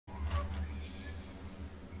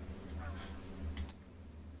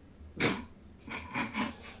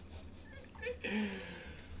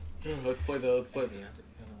Let's play the other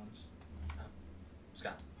ones.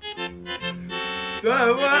 Scott.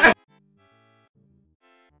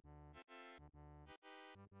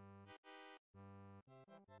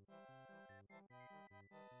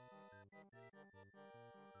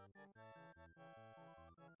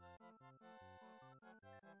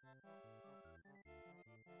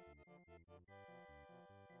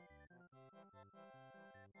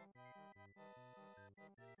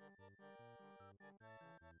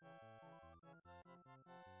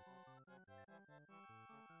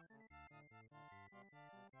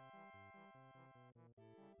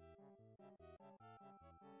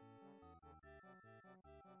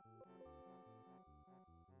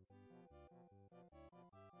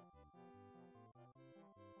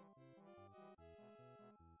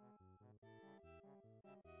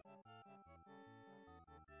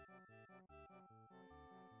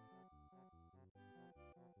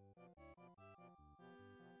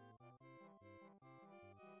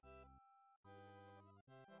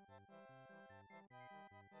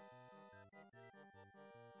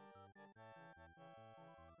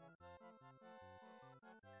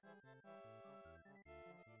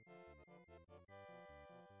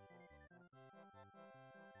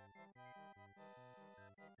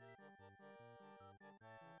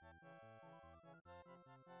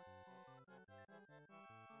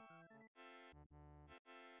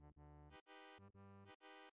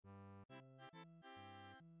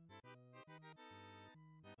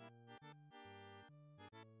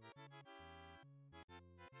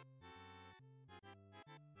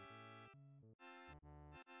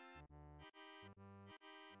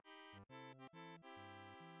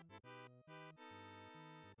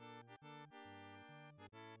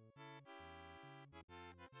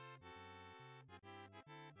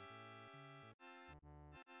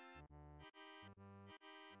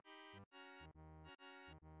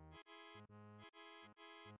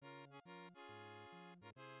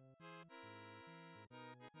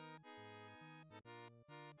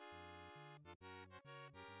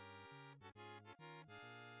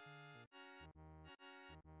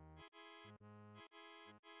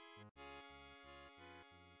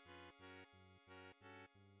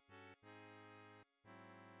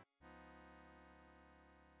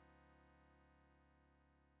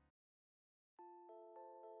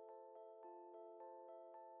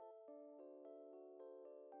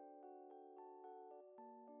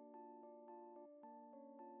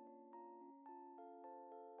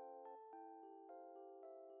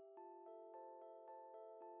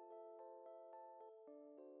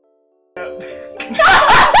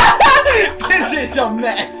 This is a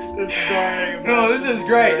mess. No, this is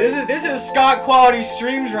great. This is Scott quality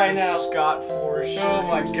streams right now. Scott Force. Oh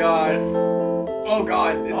my god. Oh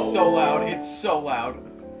god, it's so loud. It's so loud.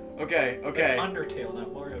 Okay. It's Undertale,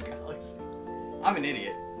 not Mario Galaxy. I'm an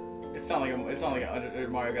idiot. It's not like a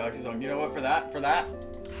Mario Galaxy song. You know what? For that.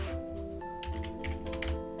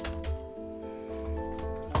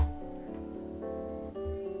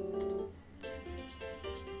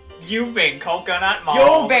 You've been coconut mall.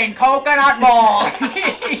 You've been coconut mall.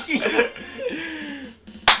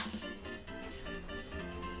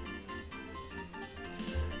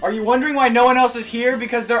 Are you wondering why no one else is here?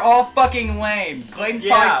 Because they're all fucking lame. Clayton's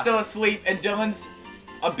probably still asleep, and Dylan's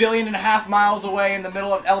 1.5 billion miles away in the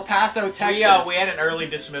middle of El Paso, Texas. We had an early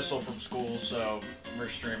dismissal from school, so we're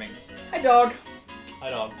streaming. Hi, dog. Hi,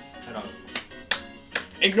 dog. Hi, dog.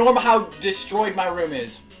 Ignore how destroyed my room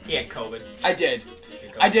is. He had COVID. I did.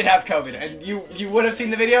 I did have COVID, and you would have seen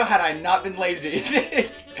the video had I not been lazy.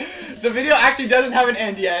 The video actually doesn't have an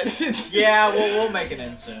end yet. Yeah, we'll make an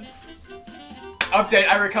end soon. Update,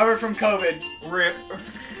 I recovered from COVID. Rip.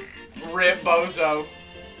 Rip, bozo.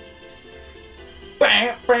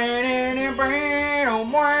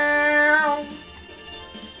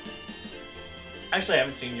 Actually, I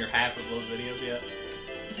haven't seen your half of those videos yet.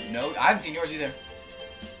 No, I haven't seen yours either.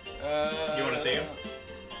 You want to see them?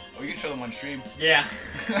 Oh, you can show them on stream. Yeah.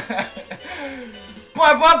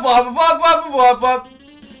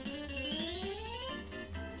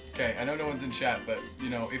 Okay, I know no one's in chat, but, you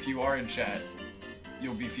know, if you are in chat,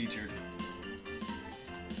 you'll be featured.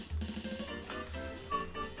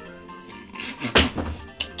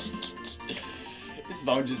 This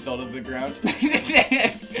phone just fell to the ground.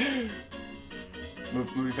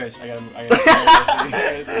 Move your face. I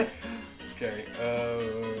gotta see. Okay,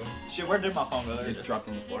 Shit, where did my phone go? It dropped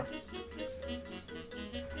on the floor.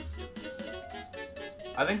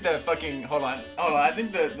 I think the fucking... Hold on. I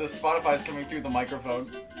think the Spotify's coming through the microphone.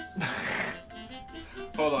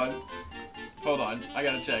 Hold on. I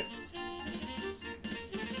gotta check.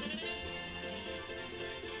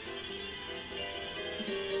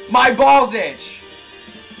 My balls itch.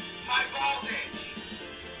 My balls itch.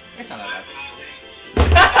 It's not that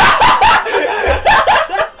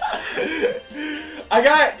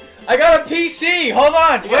bad. I got a PC. Hold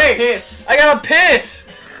on. Wait. Piss. I got a piss.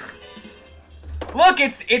 Look,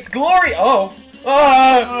 it's glory. Oh.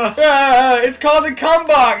 It's called the cum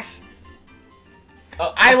box.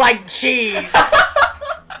 I like cheese.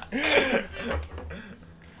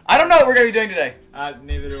 I don't know what we're gonna be doing today.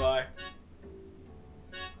 Neither do I.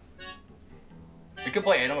 We could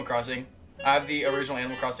play Animal Crossing. I have the original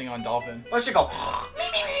Animal Crossing on Dolphin. Let's just go.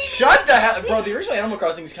 Shut the hell, bro. The original Animal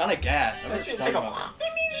Crossing is kind of gas. Let's just go.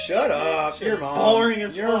 Shut up. Your mom. Boring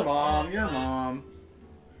as Your fuck. mom. Your mom.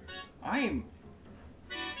 I'm.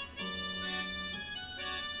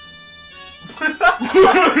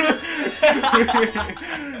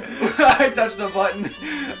 I touched a button.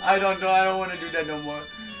 I don't know. I don't want to do that no more.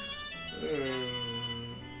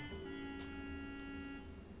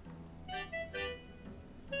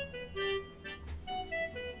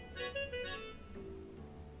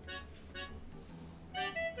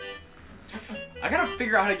 I gotta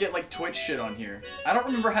figure out how to get like Twitch shit on here. I don't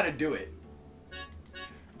remember how to do it.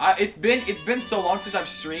 It's been so long since I've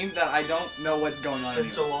streamed that I don't know what's going on. It's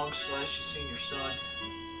been so long, / you've seen your son.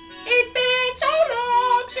 It's been so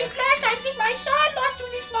long since last I've seen my son lost to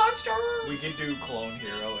this monster. We could do Clone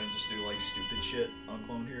Hero and just do like stupid shit on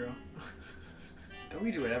Clone Hero. Don't we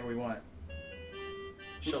do whatever we want?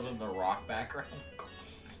 Show them the rock background.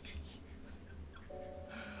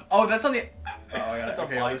 Oh, that's on the. Oh, I got it. That's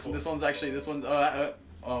Okay, a this one's actually this one's. Oh,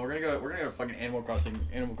 we're gonna go to fucking Animal Crossing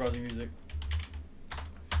music.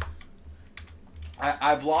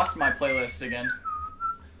 I've lost my playlist again.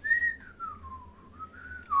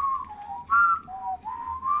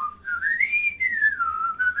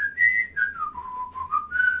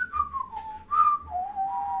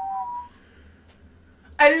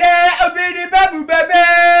 A little bitty babu baby.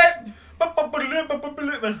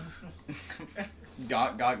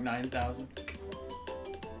 Gog 9000.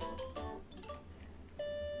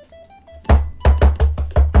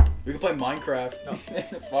 We can play Minecraft. No.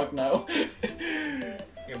 Fuck no. You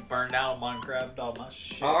can burn down Minecraft, all my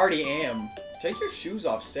shit. I already am. Take your shoes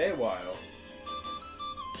off. Stay a while.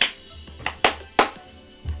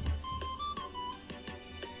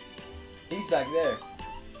 He's back there.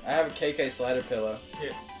 I have a KK slider pillow.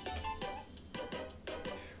 Yeah.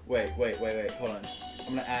 Wait. Hold on.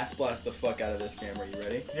 I'm gonna ass blast the fuck out of this camera. You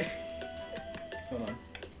ready? Yeah. Hold on.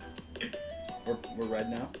 We're red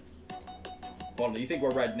now? Hold on, you think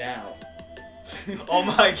we're red now? Oh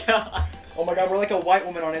my god. Oh my god, we're like a white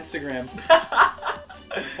woman on Instagram.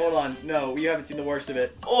 Hold on. No, you haven't seen the worst of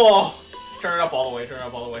it. Oh. Turn it up all the way, turn it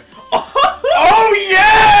up all the way. Oh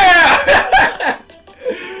yeah!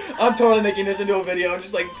 I'm totally making this into a video. I'm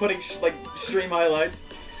just like putting like stream highlights.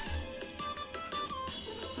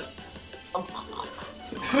 God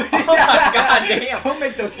damn. Don't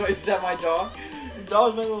make those noises at my dog. The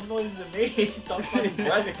dog's making those noises at me. It's on fucking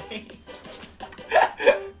breath stains.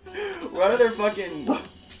 What other fucking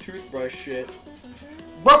toothbrush shit?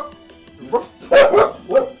 Row!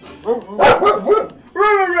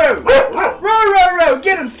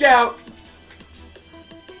 Get him, Scout!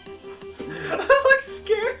 That looks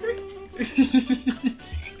scary.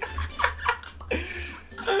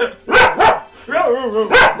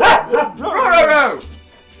 Row!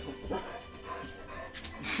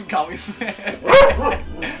 Got me. Row!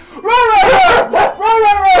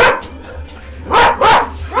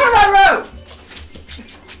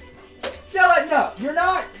 Stella, no, you're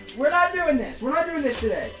not. We're not doing this. We're not doing this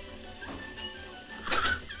today.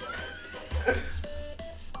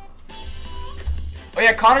 Oh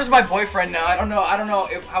yeah, Connor's my boyfriend now. I don't know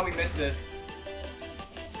how we missed this.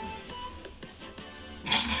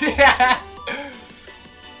 Yeah.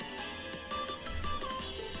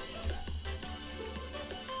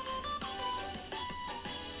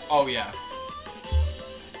 Oh yeah.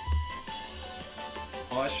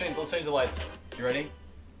 Well, let's change the lights. You ready?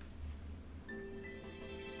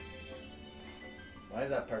 Why is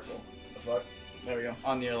that purple? The fuck? There we go.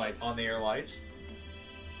 On the air lights. On the air lights.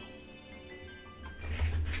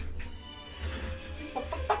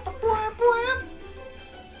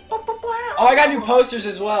 Oh, I got new posters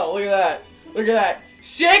as well. Look at that. Look at that.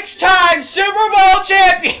 6-time Super Bowl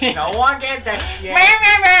champion. No one gets a shit.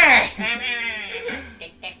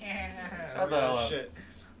 Shut the hell up. Shit.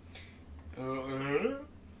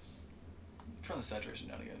 Turn the saturation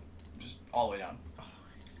down again. Just all the way down.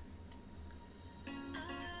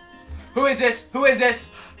 Who is this? Who is this?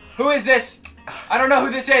 Who is this? I don't know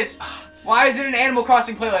who this is. Why is it an Animal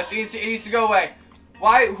Crossing playlist? It needs to go away.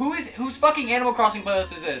 Why? Whose fucking Animal Crossing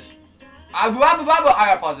playlist is this? I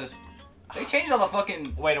gotta pause this. They changed all the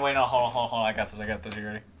fucking. Wait, no, hold on. I got this. You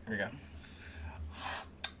ready? Here we go.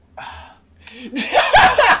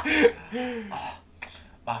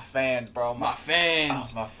 My fans, bro. My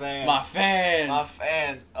fans. My fans. My fans. My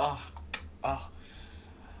fans. Oh.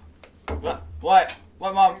 What?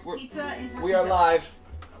 What, Mom? Pizza and Taco We are Bell. live.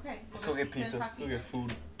 Okay. Let's go get pizza. and Let's Taco go get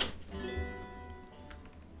food.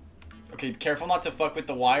 Okay, careful not to fuck with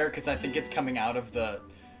the wire, because I think it's coming out of the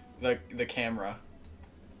camera.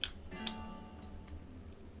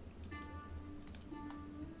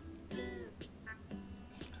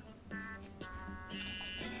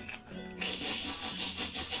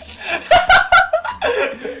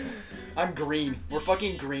 I'm green. We're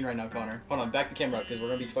fucking green right now, Connor. Hold on, back the camera up, because we're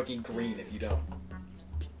gonna be fucking green if you don't.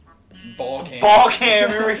 Ball cam. Ball cam,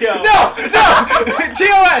 here we go. No!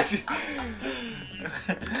 TOS!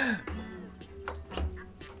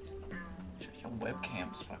 Your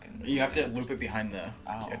webcam's fucking... You have to loop it behind the...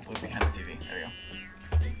 Oh. You have to loop behind the TV. There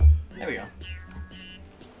we go. There we go.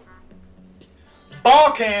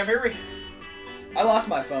 Ball cam, here we... I lost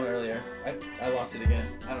my phone earlier. I lost it again.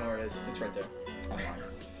 I don't know where it is. It's right there. I'm fine.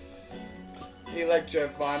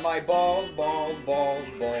 Electrify my balls.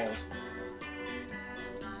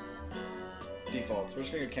 Defaults. We're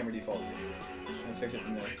just gonna get camera defaults and fix it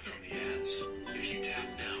from there. From the ads. If you tap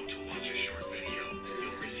now to watch a short video,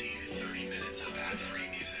 you'll receive 30 minutes of ad-free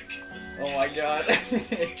music. Oh my god.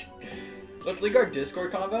 Let's link our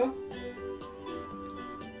Discord convo.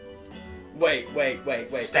 Wait.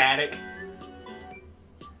 Static.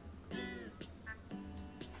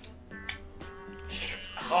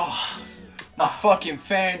 Oh, my fucking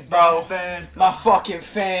fans, bro. Fans. My fucking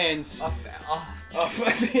fans. Oh. Oh,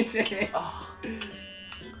 Oh.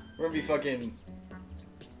 we're gonna be fucking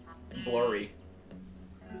blurry.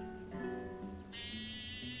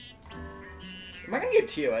 Am I gonna get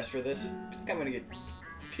TOS for this? I think I'm gonna get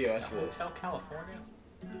TOS for this. Hotel California?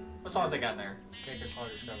 What songs they got in there? Kicker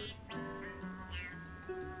Slaughter's covers.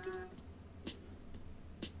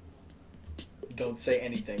 Don't say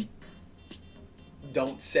anything.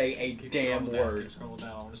 Don't say a Keep damn scrolling down, word. Keep scrolling down.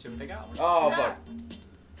 I want to see what they got. Oh, No. fuck.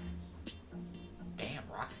 Damn,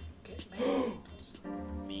 Rocket.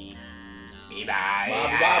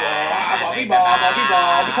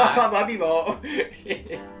 Bobby Bob.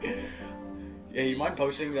 Yeah, you mind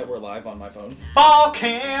posting that we're live on my phone Ball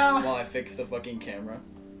cam! while I fix the fucking camera?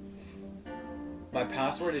 My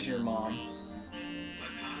password is your mom.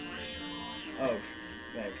 Oh,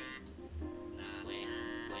 thanks.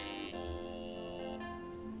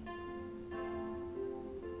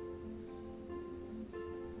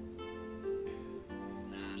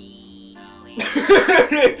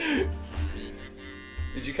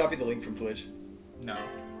 Did you copy the link from Twitch? No.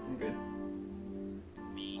 I'm good.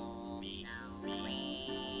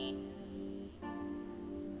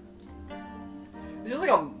 This is like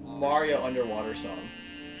a Mario underwater song.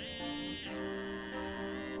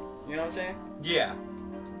 You know what I'm saying? Yeah.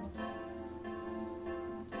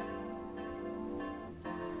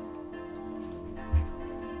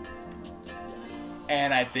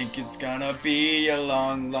 And I think it's gonna be a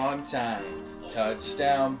long, long time.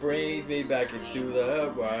 Touchdown brings me back into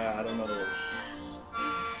the world. I don't know the words.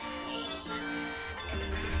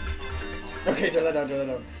 Okay, turn that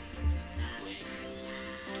down.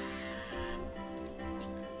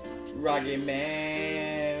 Rocky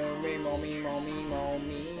Man, me mo.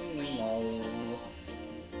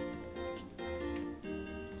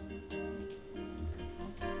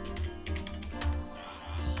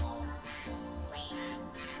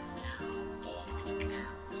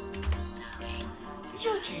 Did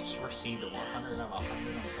you actually receive a 100 out of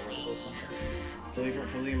 100 on political something?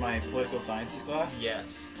 For leaving my political sciences class?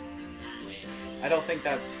 Yes. I don't think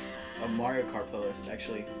that's a Mario Kart playlist,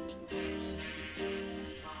 actually.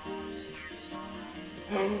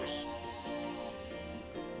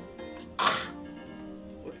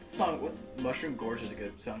 What's Mushroom Gorge is a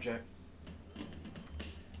good soundtrack?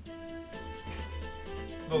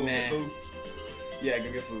 Go Nah. get food. Yeah,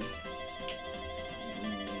 go get food.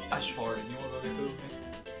 I just farted. You want to go get food?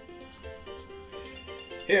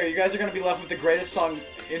 Here, you guys are gonna be left with the greatest song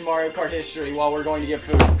in Mario Kart history while we're going to get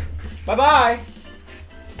food. Bye-bye!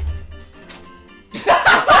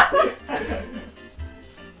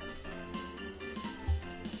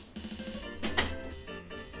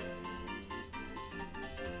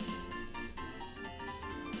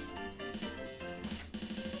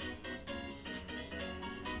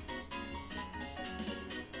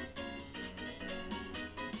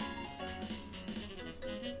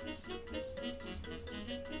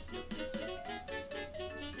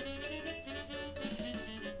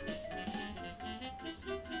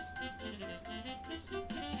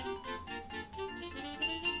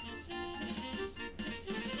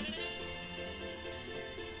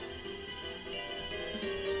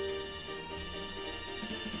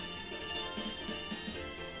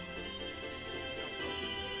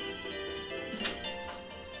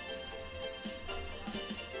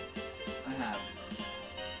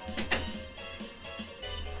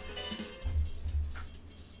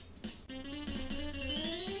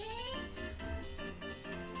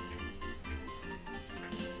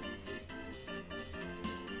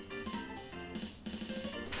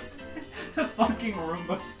 Fucking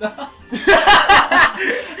Roomba stuff.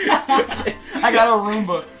 I got a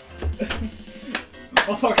Roomba.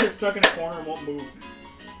 Motherfucker's stuck in a corner and won't move.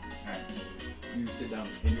 Alright. You sit down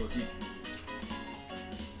in your seat.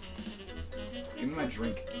 Give me my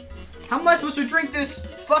drink. How am I supposed to drink this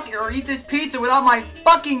or eat this pizza without my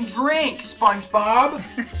fucking drink, SpongeBob?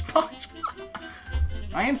 SpongeBob.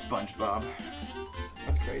 I am SpongeBob.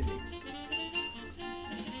 That's crazy.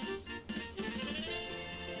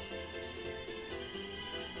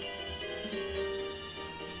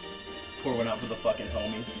 Pour one out for the fucking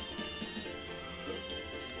homies.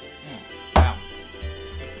 Wow.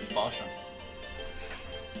 Boston.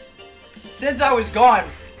 Since I was gone,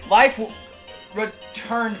 life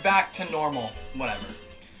returned back to normal. Whatever.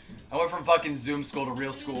 I went from fucking Zoom school to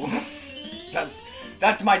real school.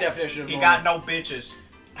 That's my definition of He normal. got no bitches.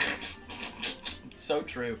 So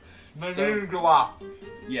true. Neither do I.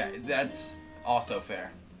 Yeah, that's also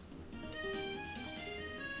fair.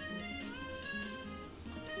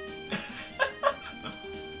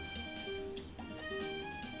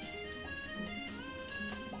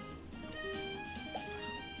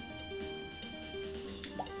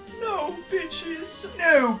 No bitches.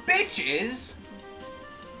 No bitches.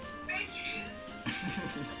 Bitches.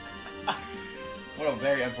 What a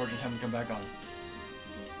very unfortunate time to come back on.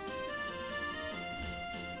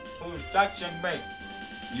 Who's touching me?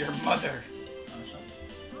 Your mother.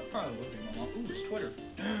 I'll probably would be my mom. Ooh, it's Twitter.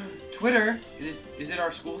 Twitter? Is it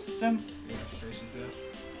our school system? Yeah, it's Jason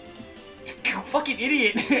Biff. Fucking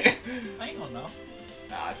idiot. I ain't gonna know.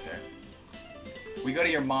 Nah, that's fair. We go to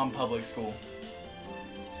your mom public school.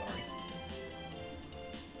 Sorry.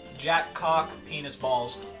 Jack cock, penis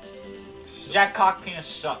balls. Jack cock, penis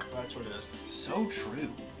suck. That's what it is. So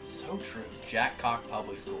true. So true. Jack Cock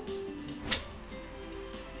Public Schools.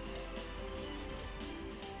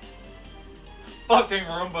 Fucking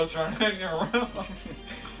Roomba's running in your room.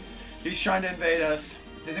 He's trying to invade us.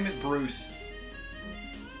 His name is Bruce.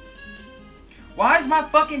 Why is my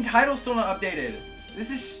fucking title still not updated?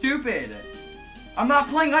 This is stupid. I'm not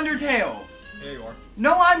playing Undertale. Here you are.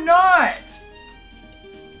 No, I'm not.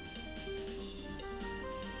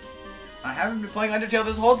 I haven't been playing Undertale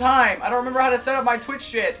this whole time. I don't remember how to set up my Twitch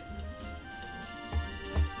shit.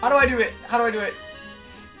 How do I do it? How do I do it?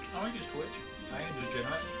 I don't use Twitch. I ain't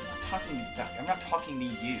degenerate. I'm not talking to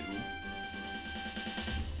you.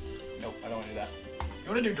 Nope, I don't want to do that. You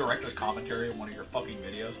wanna do director's commentary on one of your fucking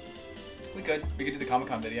videos? We could. We could do the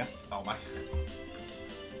Comic-Con video. Oh my.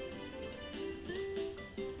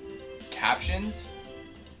 Captions?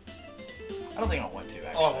 I don't think I want to,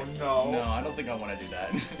 actually. Oh no. No, I don't think I want to do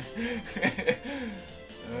that.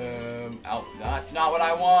 That's not what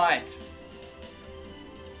I want.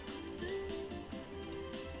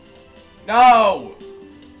 No!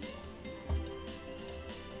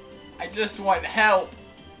 I just want help.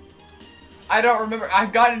 I don't remember.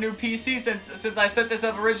 I've got a new PC since I set this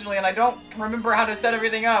up originally, and I don't remember how to set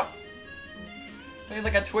everything up. Do I need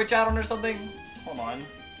like a Twitch add-on or something? Hold on.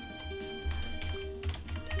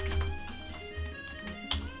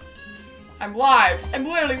 I'm live. I'm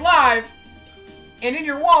literally live. And in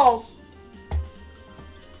your walls.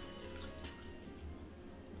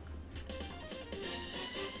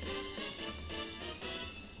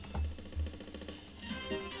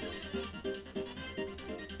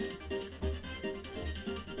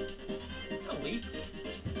 Leap?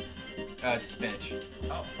 It's spinach.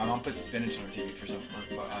 Oh. My mom put spinach on her TV for some.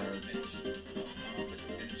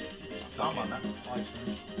 I'm on that.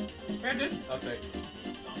 Yeah, I did. Okay.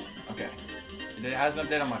 Okay. It hasn't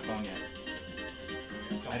updated on my phone yet.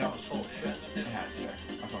 I don't. Oh shit. Yeah, it's fair.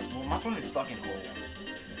 Well, my phone is fucking old.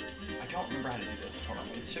 I don't remember how to do this. Hold on.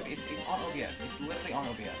 It's on OBS. It's literally on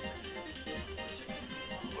OBS.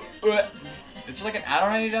 Is there like an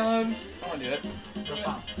add-on I need to download? I want to do it.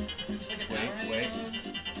 Wait.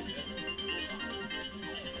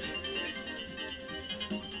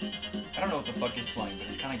 I don't know what the fuck is playing, but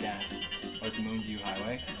it's kind of gas. Oh, it's Moonview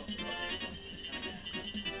Highway.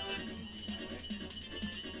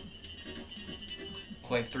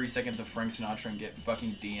 Play 3 seconds of Frank Sinatra and get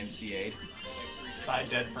fucking DMCA'd. By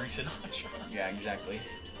dead Frank Sinatra. Yeah, exactly.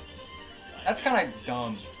 That's kind of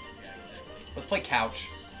dumb. Let's play Couch.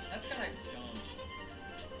 That's kind of dumb.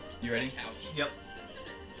 You ready? Couch. Yep.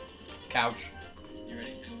 Couch. You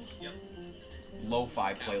ready? Yep.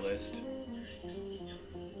 Lo-fi playlist.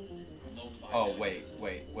 Oh, wait.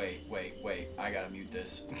 I gotta mute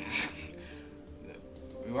this.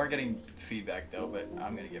 We weren't getting feedback, though, but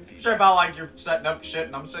I'm gonna get feedback. Sure about like you're setting up shit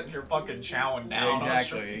and I'm sitting here fucking chowing down. Yeah,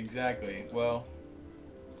 exactly. Well,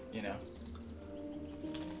 you know.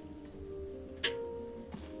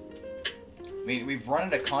 We've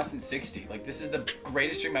run at a constant 60. Like, this is the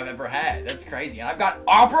greatest stream I've ever had. That's crazy. And I've got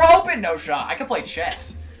Opera open. No shot. I can play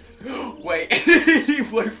chess. Wait.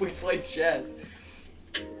 What if we played chess?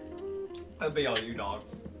 That'd be all you, dog.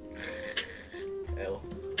 L.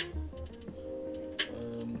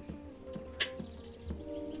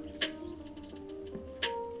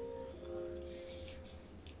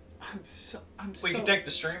 We can take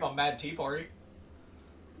the stream on Mad Tea Party.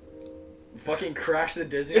 Fucking crash the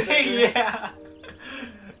Disney Center? Yeah.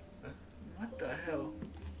 What the hell?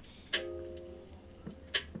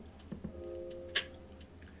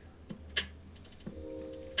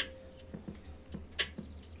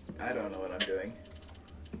 I don't know what I'm doing.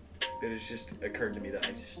 It has just occurred to me that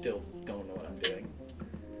I still don't know what I'm doing.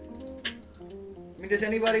 I mean, does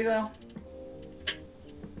anybody though?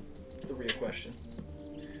 It's the real question.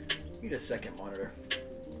 Need a second monitor.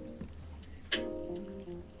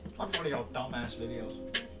 I'm one of y'all dumbass videos.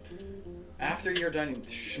 After you're done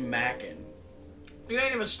schmacking. You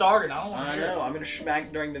ain't even started. I don't want to I hear know. it. I'm gonna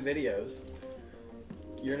schmack during the videos.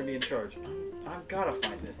 You're gonna be in charge. I've gotta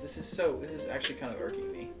find this. This is actually kind of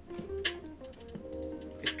irking me.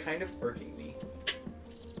 It's kind of irking me.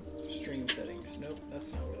 Stream settings. Nope,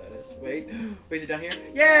 that's not where that is. Wait. Wait, is it down here?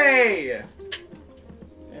 Yay!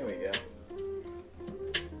 There we go.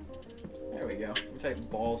 There we go. We'll type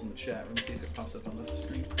balls in the chat room and see if it pops up on the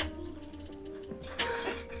screen.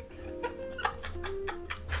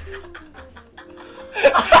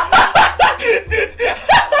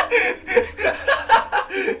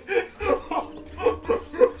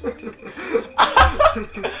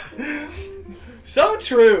 So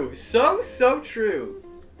true. So true.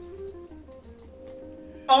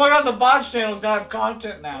 Oh my god, the Botch channel's gonna have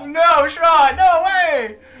content now. No, Shot! No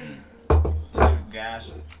way! Dude,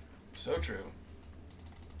 gas. So true.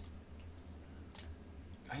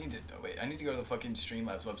 I need to go to the fucking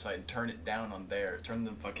Streamlabs website and turn it down on there. Turn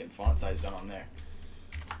the fucking font size down on there.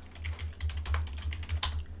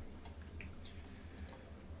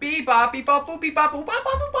 Beep bop beep bop boop beep bop boop bop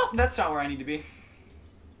bop boop bop. That's not where I need to be.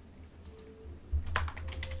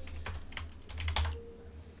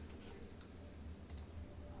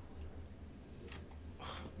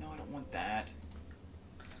 No, I don't want that.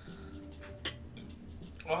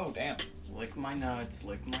 Oh, damn. Lick my nuts,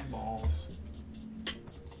 lick my balls.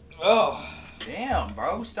 Oh. Damn,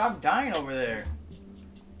 bro, stop dying over there.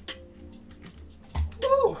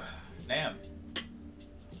 Woo. Damn.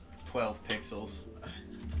 12 pixels.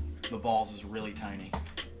 The balls is really tiny.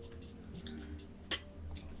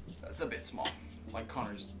 That's a bit small. Like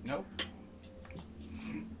Connor's. Nope.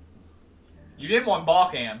 You didn't want ball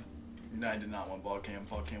cam. No, I did not want ball cam.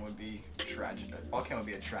 Ball cam would be tragic. Ball cam would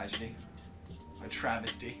be a tragedy. A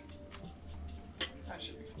travesty. That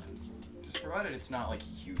should be fun. Just provided it's not like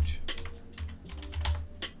huge.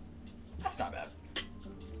 That's not bad.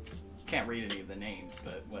 Can't read any of the names,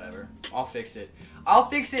 but whatever. I'll fix it. I'll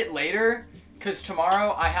fix it later, cause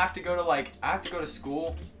tomorrow I have to go to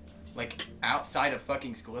school, like outside of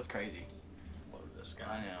fucking school. That's crazy. Load this I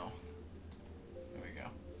guy. know. There we go.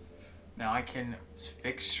 Now I can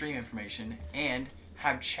fix stream information and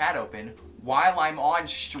have chat open while I'm on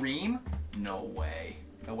stream. No way.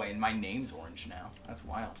 No way. And my name's orange now. That's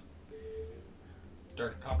wild.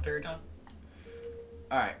 Direct commentary time?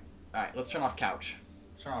 Alright. Alright, let's turn off couch.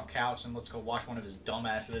 Let's turn off couch and let's go watch one of his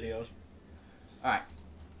dumbass videos. Alright.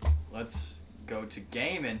 Let's go to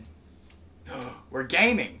gaming. We're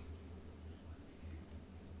gaming.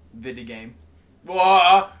 Video game.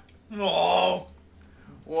 Whoa! Oh.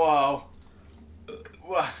 Whoa.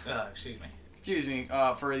 Whoa. Excuse me. Excuse me,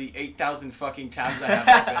 for the 8,000 fucking tabs I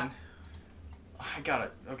have open. I got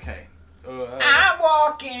it. Okay. I'm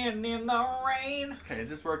walking in the rain. Okay, is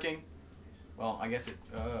this working? Well, I guess it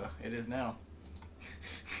is now.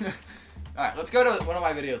 All right, let's go to one of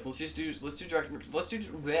my videos. Let's do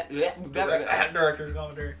Director's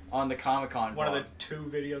commentary. on the Comic-Con. One of the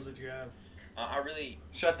 2 videos that you have. I really...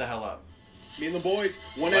 Shut the hell up. Me and the boys,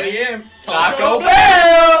 1 What? a.m. Taco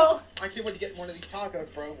Bell. I can't wait to get one of these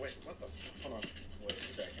tacos, bro. Wait, what the? Hold on. Wait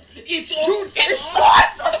a second. It's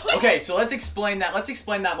awesome! Okay, so let's explain that. Let's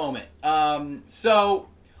explain that moment. So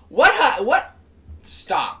what?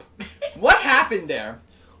 Stop. What happened there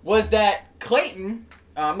was that Clayton.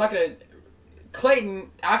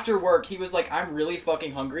 Clayton, after work, he was like, "I'm really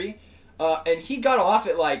fucking hungry," and he got off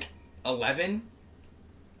at like 11.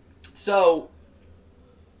 So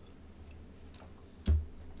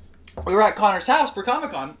we were at Connor's house for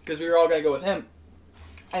Comic-Con because we were all gonna go with him,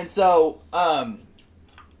 and so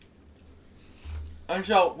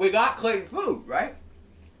we got Clayton food, right?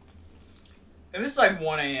 And this is like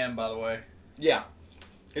 1 a.m. by the way. Yeah.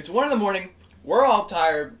 It's 1 in the morning. we're all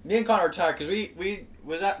tired. Me and Connor are tired because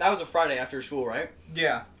that was a Friday after school, right?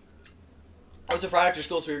 Yeah. That was a Friday after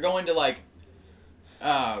school, so we were going to like,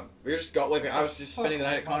 we were just I was just spending the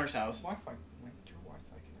night at Connor's house. Wi-Fi. When's your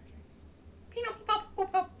Wi-Fi connection?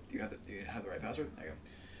 Do you have the right password? There you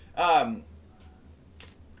go.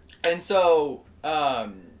 And so,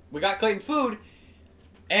 we got Clayton food,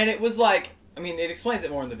 and it was like, I mean, it explains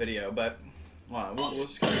it more in the video, but, hold on, we'll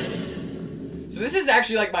just go. So this is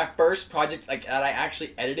actually like my first project like that I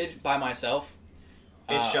actually edited by myself.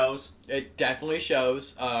 It shows. It definitely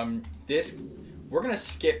shows. We're gonna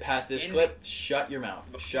skip past this clip. Shut your mouth.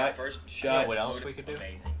 Shut. You know what else we could do?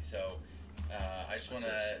 Amazing. So, I just want to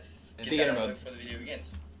get Theater that out mode. before the video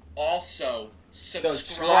begins. Also,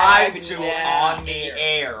 Subscribe to now. On the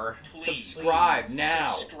Air. Please. Subscribe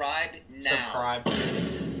now. Subscribe now.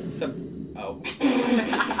 Oh.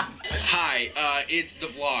 Hi, it's the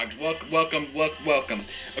vlog. Welcome.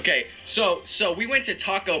 Okay, so we went to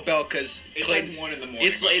Taco Bell because It's like 1 in the morning.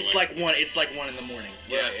 It's like 1 in the morning.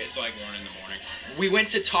 Yeah, it's like 1 in the morning. We went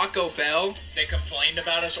to Taco Bell, They complained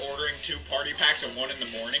about us ordering 2 party packs at 1 in the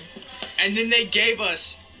morning. and then they gave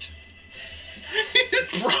us.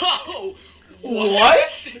 Bro,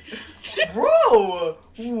 What? Bro,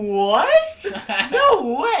 what?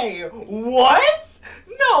 No way. What?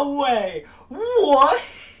 No way. What?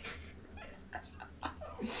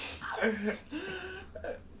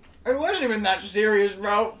 It wasn't even that serious,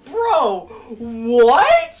 bro. Bro,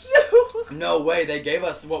 what? No way. They gave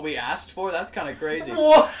us what we asked for. That's kind of crazy.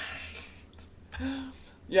 What?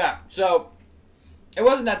 Yeah. So it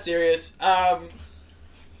wasn't that serious. I don't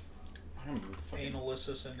remember what the fuck-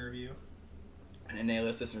 Analysis interview. An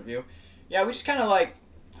analysis review. Yeah, we just kind of like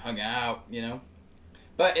hung out, you know.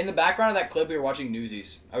 But in the background of that clip, we were watching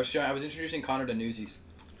Newsies. I was introducing Connor to Newsies.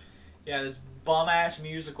 Yeah, this bum ass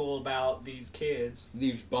musical about these kids.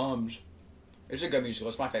 These bums. It's a good musical.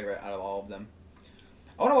 It's my favorite out of all of them.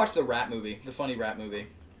 I want to watch the rap movie, the funny rap movie.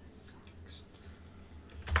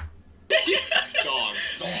 Dog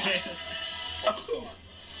sauce.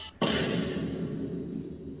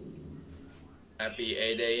 Happy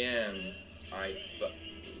 8 a.m.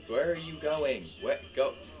 Where are you going?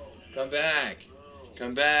 Come back.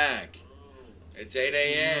 It's 8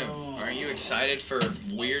 a.m. No. Aren't you excited for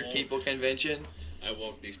Weird People Convention? I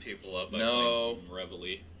woke these people up by No. playing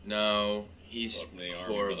Reveille. No, he's Fuck the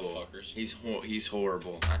army horrible. motherfuckers. He's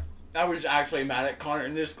horrible. I was actually mad at Connor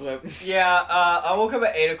in this clip. Yeah, I woke up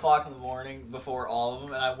at 8 o'clock in the morning before all of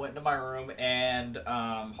them, and I went into my room and,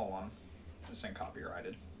 hold on. This ain't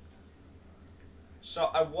copyrighted.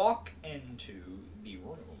 So I walk into the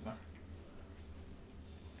room.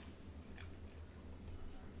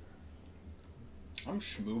 I'm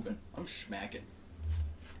schmoovin'. I'm smacking.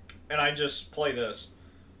 And I just play this.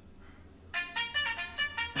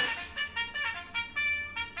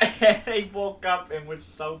 And he woke up and was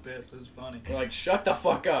so pissed. It was funny. We're like, shut the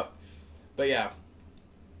fuck up. But yeah.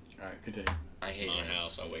 Alright, continue. I hate My him.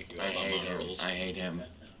 house, I wake you I up on hate my him. rules. I hate him.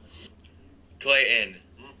 Clayton,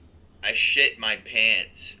 I shit my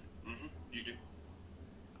pants. Mm-hmm. You do.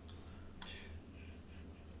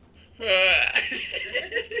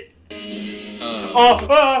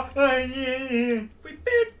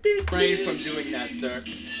 Refrain from doing that, sir.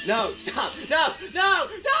 No, stop! No!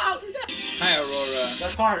 Hi, Aurora.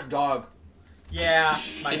 That's Connor's dog. Yeah,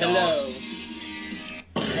 my Say dog. hello.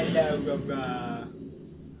 Hello, Aurora.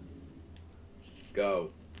 Go.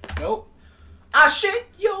 Nope. I shit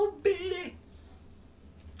your bitty.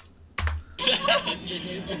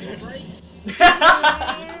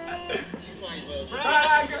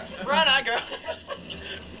 Run, girl.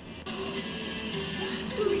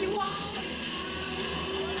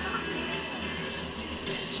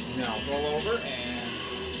 No. Roll over and.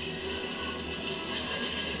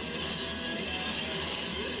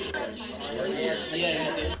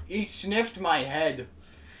 He sniffed my head.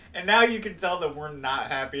 And now you can tell that we're not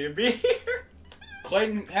happy to be here.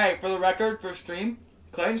 Clayton, hey, for the record, for stream,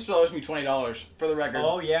 Clayton still owes me $20. For the record.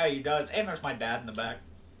 Oh yeah, he does. And there's my dad in the back.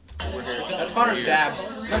 That's Connor's dad.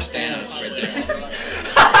 There's Thanos.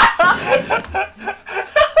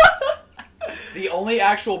 The only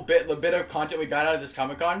actual the bit of content we got out of this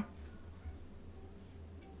Comic-Con.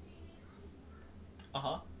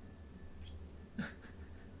 Uh-huh.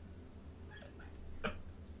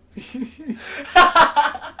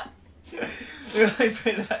 Really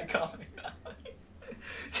been to that comic.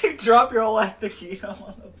 Dude, drop your whole ass taquito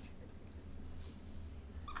on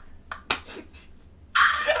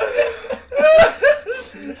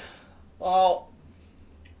the. Oh.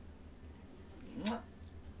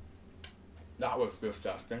 That was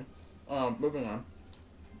disgusting. Moving on.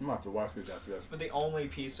 I'm gonna have to wash these after this. But the only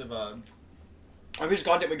piece of Our piece of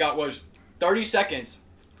content we got was 30 seconds.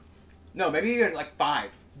 No, maybe even like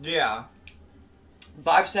 5. Yeah.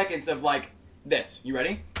 5 seconds of like this. You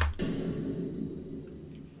ready?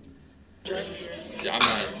 I'm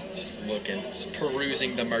not just looking, just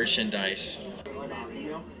perusing the merchandise.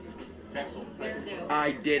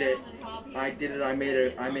 I did it.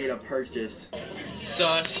 I made a purchase.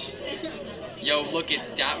 Sus. Yo, look, it's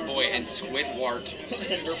Dat Boy and Squidward.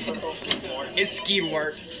 It's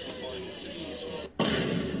Skeedward.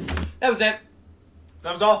 That was it.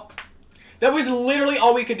 That was all. That was literally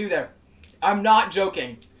all we could do there. I'm not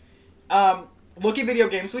joking. Look at video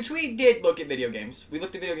games, which we did look at video games. We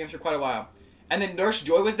looked at video games for quite a while. And then Nurse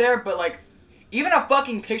Joy was there, but like, even a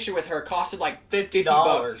fucking picture with her costed like $50.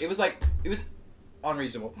 $50. It was like, it was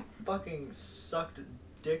unreasonable. Fucking sucked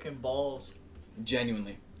dick and balls.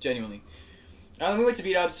 Genuinely. Then we went to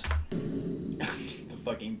B-Dubs. The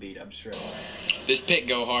fucking B-Dubs trip. This pic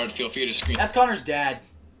go hard. Feel free to scream. That's Connor's dad.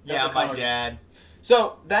 That's Yeah, what my Connor- dad.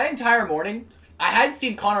 So, that entire morning, I hadn't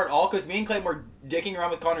seen Connor at all because me and Clayton were dicking around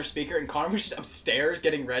with Connor's speaker and Connor was just upstairs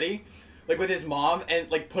getting ready, like with his mom and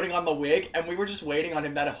like putting on the wig, and we were just waiting on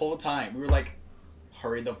him that whole time. We were like,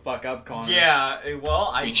 hurry the fuck up, Connor. Yeah,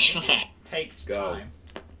 well, We tried. takes Go. time.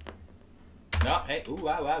 No, hey, ooh,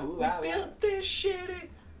 wow, wow, ooh, wow, wow. Built this shit.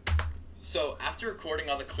 So, after recording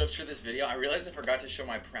all the clips for this video, I realized I forgot to show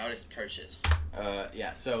my proudest purchase.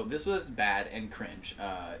 Yeah, so this was bad and cringe.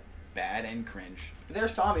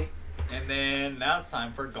 There's Tommy. And then now it's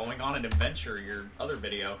time for going on an adventure. Your other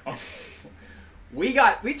video. We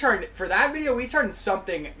got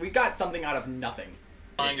something out of nothing.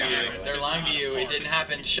 They're lying to you. It didn't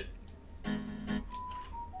happen.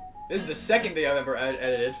 This is the second video I've ever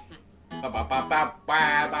edited.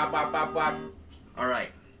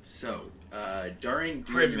 Alright, so, during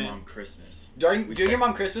Crib Your Man. Mom Christmas. During Your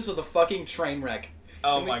Mom Christmas was a fucking train wreck.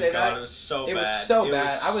 Oh Can we my say god, that? it was so It bad. was so It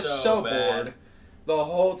bad. I was so bad. bored the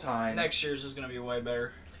whole time. Next year's is gonna be way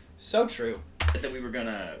better. So true. We said that we were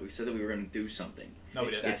gonna do something. No, we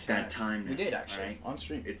It's didn't. It's that time now. We did actually Right? on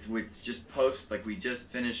stream. It's just post, like we just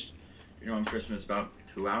finished Your Mom Christmas about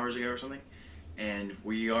 2 hours ago or something. And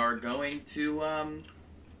we are going to,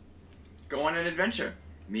 go on an adventure.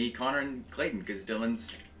 Me, Connor, and Clayton, because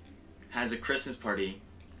Dylan's has a Christmas party,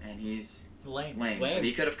 and he's Lame. lame. Lame. But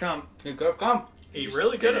he could have come. You could have come. He just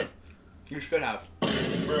really could have. You should have.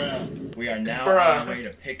 We are now Bruh. on our way to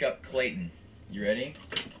pick up Clayton. You ready?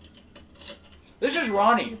 This is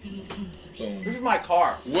Ronnie. Boom. This is my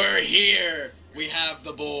car. We're here. We have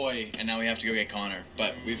the boy, and now we have to go get Connor.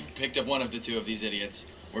 But we've picked up one of the two of these idiots.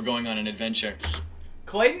 We're going on an adventure.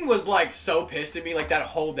 Clayton was like so pissed at me like that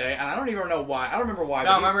whole day, and I don't even know why. I don't remember why.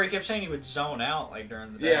 No, but remember he kept saying he would zone out like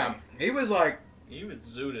during the day. Yeah, he was like, He was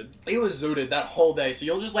zooted. he was zooted that whole day. So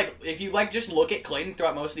you'll just like, if you like, just look at Clayton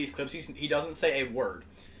throughout most of these clips, he doesn't say a word.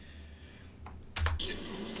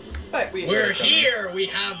 But we enjoy We're this company. here. We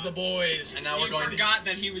have the boys, and now we're going forgot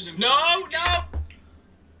that he was in. No.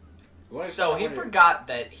 What is So that? he What is- forgot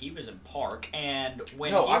that he was in park, and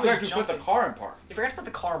when No, he I was forgot to jumping, put the car in park. he forgot to put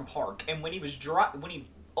the car in park, and when he was when he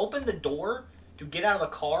opened the door to get out of the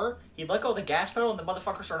car, he let go of the gas pedal, and the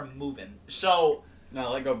motherfucker started moving. So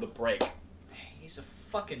No, let go of the brake. he's a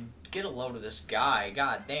fucking get a load of this guy.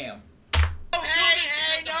 God damn.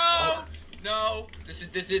 Hey, no. This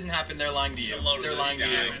didn't happen. They're lying to you. They're lying to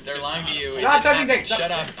you. They're lying to you. It Not didn't touching happen. things.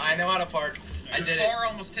 Shut up. I know how to park. I did it. car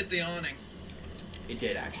almost hit the awning. It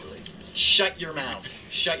did actually. Shut your mouth.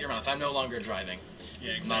 Shut your mouth. I'm no longer driving.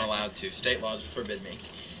 Yeah, I'm not allowed to. State laws forbid me.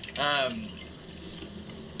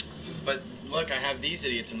 But look, I have these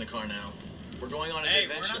idiots in the car now. We're going on an Hey,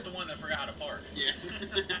 we're adventure. not the one that forgot how to park. Yeah.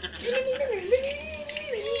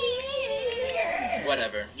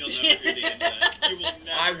 Whatever. You'll never hear the end of that. You will never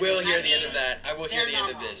I will hear the that. end of that. I will hear They're the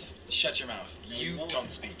end not of this. Shut your mouth. No, You you won't.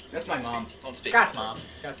 don't speak. That's my Don't mom. speak. Don't speak. Scott's mom.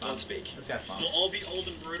 Scott's mom. Don't speak. That's Scott's mom. We'll all be old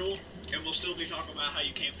and brutal, and we'll still be talking about how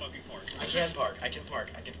you can't fucking park. I can park. I can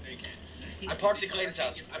park. I can. No, you can't. I parked at Clayton's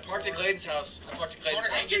house. I parked at Clayton's house. I parked at Clayton's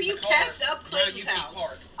house. After you passed up Clayton's house.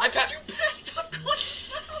 I passed. You passed up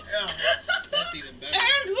Clayton's house. That's even better.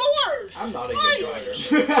 And yours! I'm not a good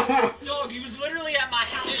driver. Dog, he was literally at my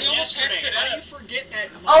house yesterday. How do you forget that?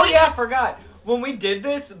 Oh yeah, I forgot. When we did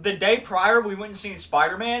this, the day prior, we went and seen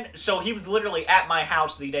Spider-Man, so he was literally at my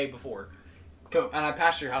house the day before. Cool. And I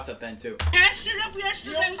passed your house up then too. Passed it up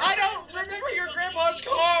yesterday. I don't remember your grandpa's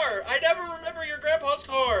car. I never remember your grandpa's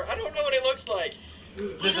car. I don't know what it looks like.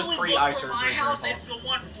 This is Literally pre-eye look for surgery. My house, Grandpa. it's the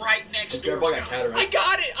one right next His door. grandpa got Scott. I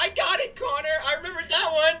cataracts. got it, Connor. I remembered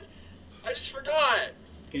that one. I just forgot.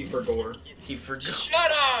 He forgot. He forgot.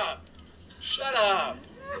 Shut up. Shut up.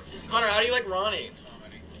 Connor, how do you like Ronnie?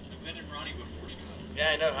 I've been in Ronnie before, Scott.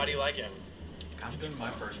 Yeah, I know. How do you like him? I'm doing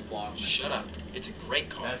my first vlog. Shut up. It's a great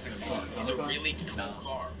car. That's gonna be It's a really cool No.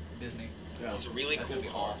 car. Disney. Yeah. It's a really That's cool gonna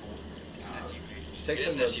be car. awful. It's an SUV. Take It some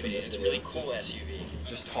is an notes SUV. from this It's a video. really cool SUV.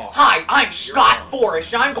 Just talk. Hi, I'm Scott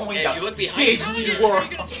Forrest. I'm going Hey, to if you look behind you, Disney you're- World.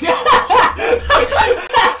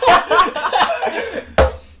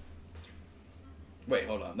 Wait,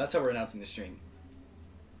 hold on. That's how we're announcing the stream.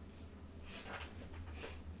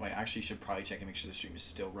 Wait, actually, you should probably check and make sure the stream is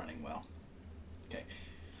still running well. Okay.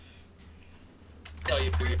 Tell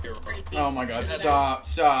you who you're right. Oh my god, stop,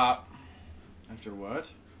 stop. After what?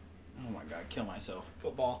 Oh my god, kill myself.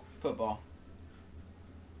 Football. Football.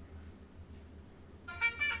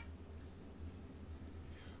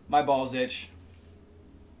 My balls itch.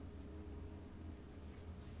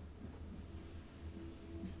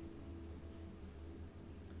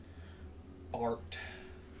 Bart.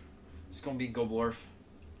 It's gonna be Goblorf.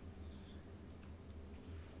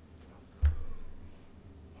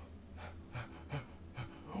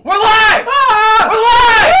 We're live! We're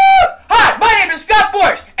live! Hi, my name is Scott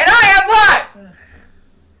Forrest, and I am live!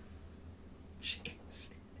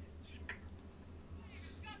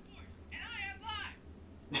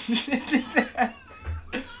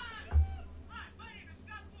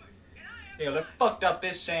 Yeah, they fucked up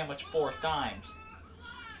this sandwich 4 times.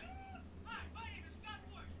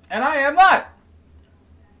 And I am live!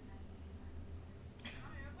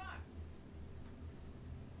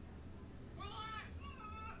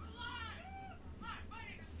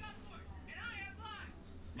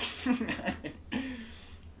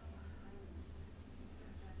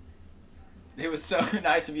 It was so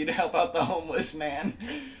nice of you to help out the homeless man.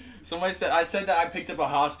 Somebody said I said that I picked up a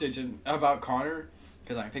hostage and about Connor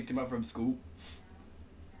because I picked him up from school.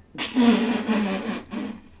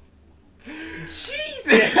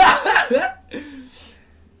 Jesus!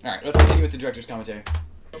 All right, let's continue with the director's commentary.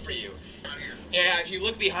 For you. Yeah, if you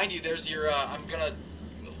look behind you, there's your. I'm gonna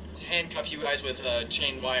handcuff you guys with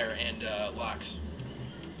chain wire and locks.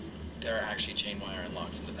 There are actually chain wire and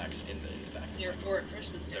locks in the back. In the back. They're for a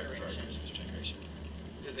Christmas They're for a decoration. Christmas decoration.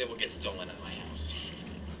 Because they will get stolen at my house.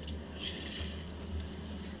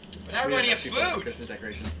 But now we're going to get food. Christmas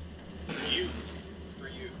decoration. For you. For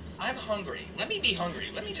you. I'm hungry. Let me be hungry.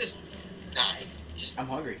 Let me just die. Just I'm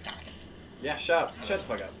hungry. die. Yeah, shut up. Shut the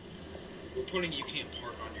fuck up. We're putting you can't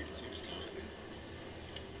park on your tombstone.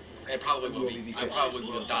 I probably will be. I probably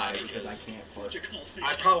will die because I because can't park.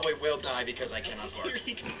 I probably will die because I cannot park. At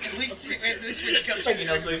least when you come It's like he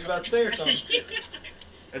knows what he's about to say or something.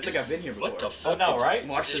 It's like I've been here before. What the Oh fuck? no, did- right?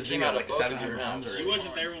 Watched Just this came video out of like both of 700 your times mouths. You already.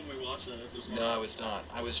 wasn't there when we watched that episode. No, I was not.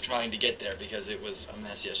 I was trying to get there because it was a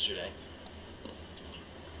mess yesterday.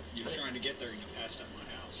 You were trying to get there and you passed up my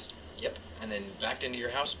house. Yep. And then backed into your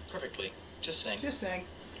house perfectly. Just saying. Just saying.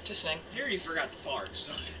 Just saying. Here you forgot to park,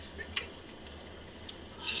 so.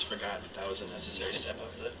 Just forgot that was a necessary step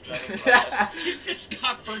of the driving process.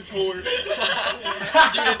 Scott Ford.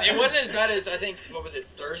 Dude, it wasn't as bad as I think. What was it?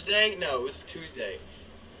 Thursday? No, it was Tuesday.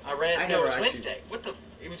 I ran. I no, never it was actually- Wednesday. What the?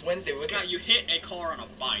 It was Wednesday. What's Scott, it? you hit a car on a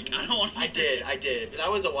bike. I don't want to. I did. But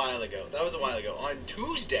that was a while ago. On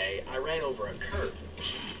Tuesday, I ran over a curb.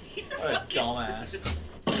 What a dumbass.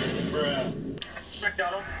 Bruh.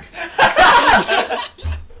 Hi,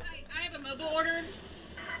 I have a mobile order.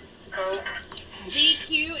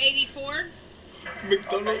 ZQ84.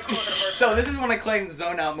 So this is one of Clayton's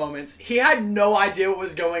zone out moments. He had no idea what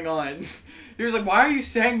was going on. He was like, "Why are you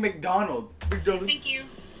saying McDonald?" Thank you.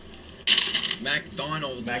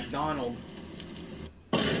 McDonald. McDonald.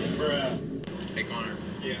 Bruh. Hey Connor.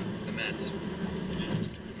 Yeah. The Mets.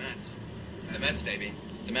 The Mets. The Mets, baby.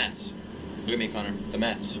 The Mets. Look at me, Connor. The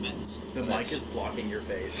Mets. The Mets. mic is blocking your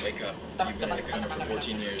face. Wake up. You've been a Connor for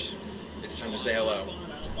 14 years. It's time to say hello.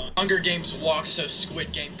 Hunger Games walked so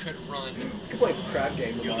Squid Game could run. You could play a crab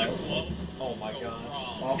game You're like, tomorrow. whoa. Oh my god.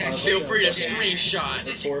 All five of us Feel in free a to fucking- screenshot.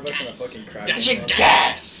 The 4 of us in a fucking crab That's game. your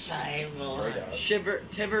Gas! I'm Straight up.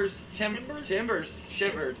 Timbers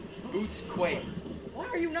shivered. Boots quake. Why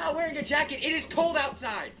are you not wearing a jacket? It is cold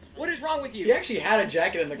outside. What is wrong with He you? actually had a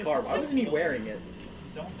jacket in the car. Why wasn't he wearing it?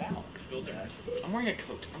 zoned out. Yeah, I suppose. I'm wearing a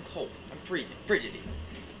coat. I'm cold. I'm freezing. Frigid.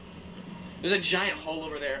 There's a giant hole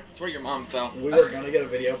over there. It's where your mom fell. We were gonna get a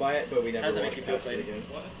video by it, but we never How does that walked make you feel, past it Clayton? again.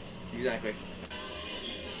 What? Exactly.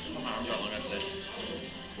 My arms aren't long enough for this.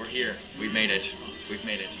 We're here. We've made it. We've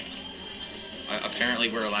made it. Apparently,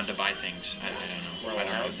 we're allowed to buy things. I don't know. I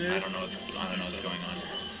don't know what's going on.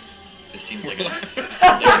 This seems like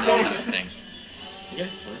a thing.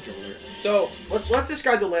 So let's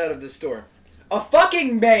describe the layout of this store. A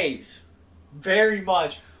fucking maze. Very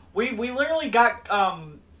much. We literally got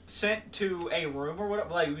sent to a room or whatever.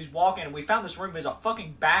 Like, we was walking and we found this room. It was a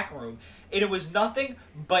fucking back room. And it was nothing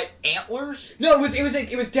but antlers. No,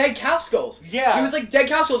 it was dead cow skulls. Yeah. It was like dead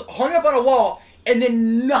cow skulls hung up on a wall, and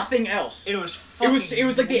then nothing else. It was fucking It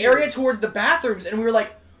was like the weird. area towards the bathrooms, and we were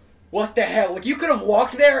like, what the hell? Like, you could have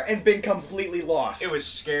walked there and been completely lost. It was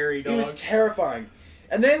scary, dog. It was terrifying.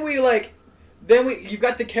 And then you've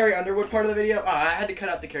got the Carrie Underwood part of the video. I had to cut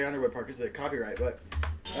out the Carrie Underwood part because of the copyright, but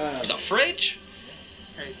There's a fridge?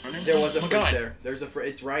 there was a Oh my fridge God. there. There's a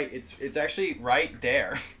it's right. It's actually right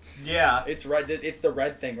there. Yeah. It's right. It's the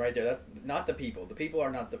red thing right there. That's not the people. The people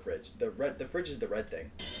are not the fridge. The fridge is the red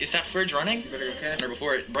thing. Is that fridge running? Or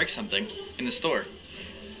before it breaks something in the store.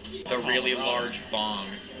 The really large bong.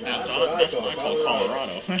 That's what I call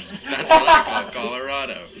Colorado. That's what I call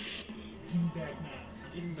Colorado.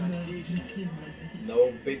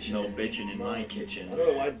 No bitching. No bitching in my kitchen. I don't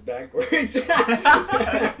know why it's backwards. That's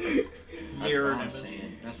Mirror what I'm image.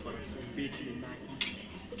 saying. That's what I'm saying.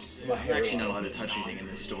 My I'm hair actually not line. allowed to touch anything in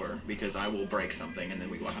this store because I will break something and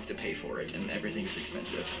then we will have to pay for it and everything's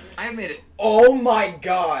expensive. I have made a Oh my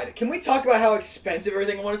god! Can we talk about how expensive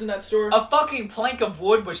everything was in that store? A fucking plank of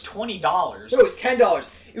wood was $20. No, it was $10.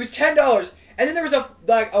 It was $10, and then there was a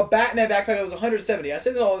Batman backpack that was $170. I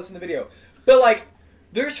said all this in the video, but like,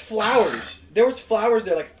 there's flowers. There was flowers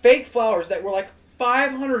there, like fake flowers that were like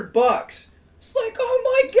 $500. It's like,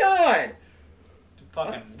 oh my god!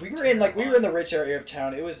 Fucking. We were in the rich area of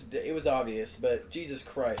town. It was obvious, but Jesus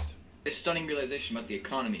Christ. stunning realization about the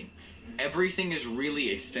economy. Everything is really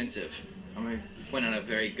expensive. I'm going to point out a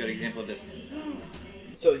very good example of this.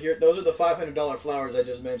 So here, those are the $500 flowers I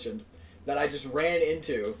just mentioned that I just ran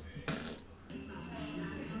into.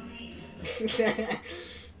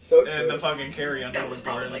 So true. And the fucking Carrie Underwood was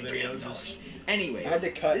part of the video. Just... Anyway, I had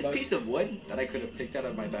to cut this most- piece of wood that I could have picked out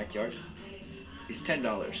of my backyard is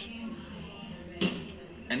 $10.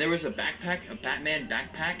 And there was a backpack, a Batman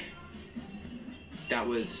backpack, that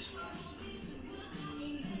was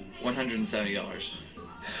 $170.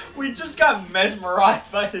 We just got mesmerized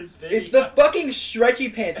by this video. It's the fucking stretchy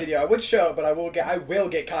pants video. I would show it, but I will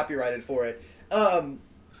get copyrighted for it.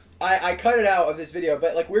 I cut it out of this video,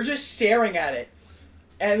 but like we're just staring at it,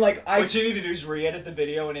 and like What you need to do is re-edit the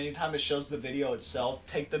video, and anytime it shows the video itself,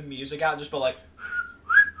 take the music out, and just be like.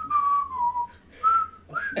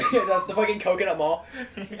 That's the fucking Coconut Mall.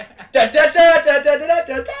 Da, da, da, da, da, da, da, da,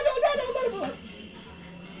 da, da, da, da.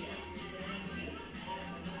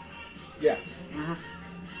 Yeah. Mm-hmm.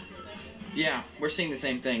 Yeah, we're seeing the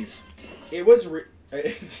same things. It was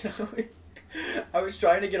I was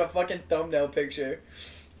trying to get a fucking thumbnail picture,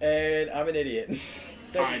 and I'm an idiot. That's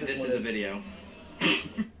what Alright, this one is a video.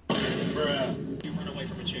 Bruh. You run away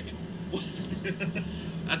from a chicken.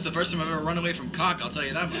 That's the first time I've ever run away from cock, I'll tell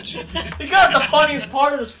you that much. You got the funniest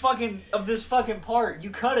part of this fucking part. You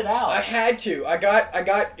cut it out. I had to. I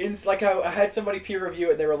had somebody peer review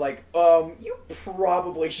it, and they were like, you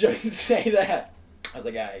probably shouldn't say that. I was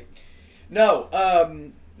like, alright. No,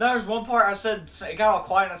 There was one part I said, it got all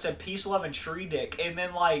quiet, and I said, peace, love, and tree dick. And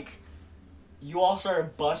then, like, you all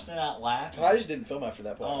started busting out laughing. I just didn't film after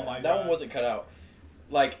that part. Oh my That God. one wasn't cut out.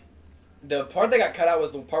 Like, the part that got cut out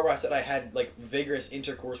was the part where I said I had, like, vigorous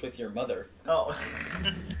intercourse with your mother. Oh.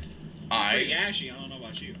 Pretty ashy, I don't know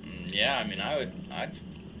about you. Yeah, I mean, I'd,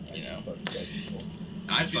 you know, Fucking dead people.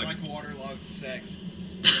 I'd I feel fuck. like waterlogged sex.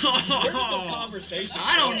 Oh, Where did this conversation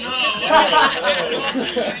I don't go? know.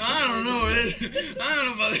 I don't know. I don't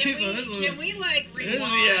know about this one. This one. Can we like This,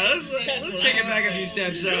 rewind? yeah, let's take it back a few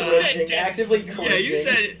steps. Cringing, actively cringing. Yeah, you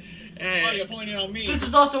said. Oh, you're pointing on me. This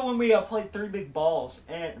was also when we played Three Big Balls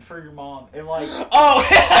and for your mom, and like Oh!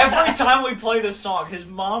 every time we play this song, his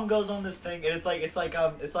mom goes on this thing, and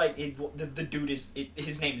the dude is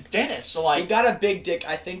his name is Dennis, so He like got a big dick.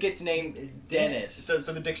 I think its name is Dennis. So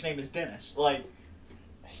the dick's name is Dennis, like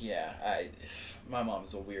Yeah, my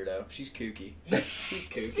mom's a weirdo. She's kooky. She's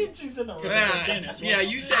kooky. she's in the room. Yeah, Dennis. yeah,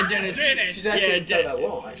 you said Dennis. She's acting Yeah, inside that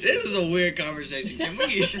wall, actually. This is a weird conversation. Can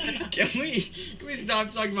we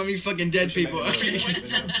stop talking about me fucking dead people?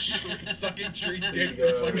 Sucking tree There dick you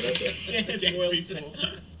go, for that's fucking it. Dennis Wilson.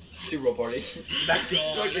 Super Bowl party.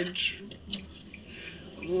 Fucking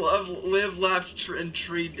live, laugh, and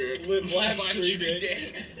tree dick. Live, laugh, tree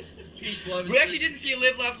dick. Peace, love. We actually didn't see a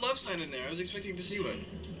live, laugh, love sign in there. I was expecting to see one.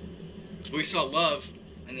 We saw love,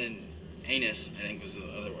 and then anus, I think was the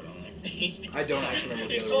other word on there. I don't actually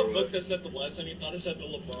remember He what the saw other a word book was. that said the lesson. He thought it said the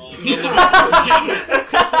LeBron.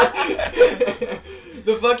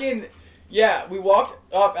 The fucking... Yeah, we walked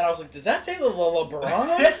up, and I was like, does that say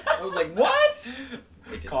LeBron? I was like, what?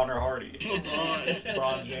 Connor Hardy, LeBron.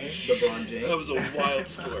 LeBron James. LeBron James. That was a wild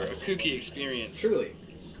store, a kooky experience. Truly.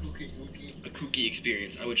 a kooky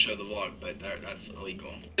experience. I would show the vlog, but that's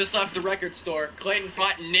illegal. Just left the record store. Clayton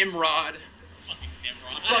bought Nimrod. Fucking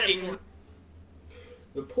Nimrod. Fucking.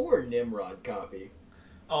 The poor Nimrod copy.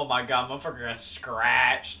 Oh my god, motherfucker got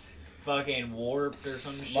scratched. Fucking warped or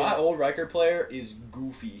some shit. My old record player is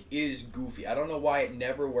goofy. It is goofy. I don't know why it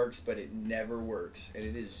never works, but it never works. And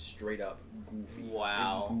it is straight up goofy.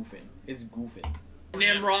 Wow. It's goofing. It's goofing.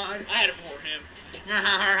 Nimrod. I had it before him.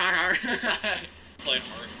 Playing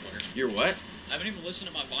my record player. You're what? I haven't even listened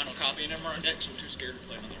to my vinyl copy of Nimrod yet, 'cause I'm too scared to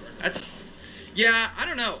play on the record. That's. Yeah, I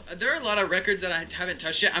don't know. There are a lot of records that I haven't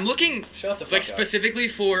touched yet. I'm looking Shut the fuck like up. specifically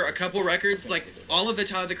for a couple records, That's like stupid. all of the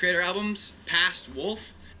Tyler the Creator albums past Wolf.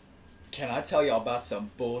 Can I tell y'all about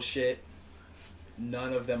some bullshit?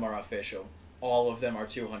 None of them are official. All of them are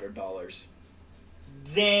 $200.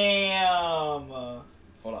 Damn. Hold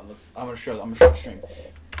on, I'm gonna show the stream.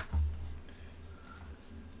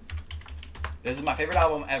 This is my favorite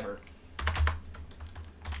album ever.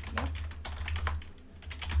 No?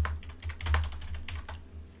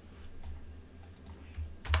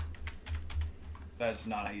 That is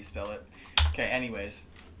not how you spell it. Okay, anyways.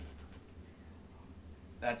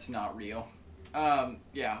 That's not real.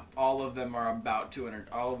 Yeah, all of them are about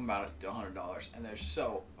 $200. All of them about $100, and they're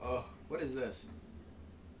so. What is this?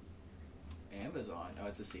 Amazon. Oh,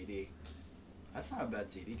 it's a CD. That's not a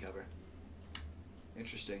bad CD cover.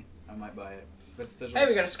 Interesting. I might buy it. But there's Hey,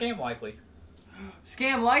 we got a scam likely.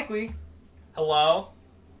 Scam likely. Hello?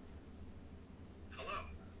 Hello.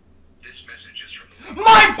 This message is from the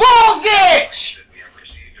My balls itch! that we have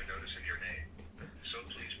received a notice of your name. So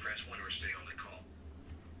please press 1 or stay on the call.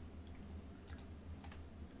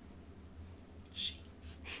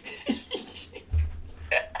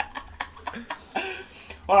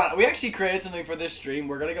 Hold on, we actually created something for this stream.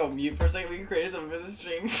 We're gonna go mute for a second. We can create something for this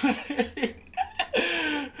stream.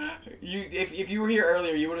 If you were here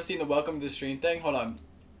earlier, you would have seen the welcome to the stream thing. Hold on.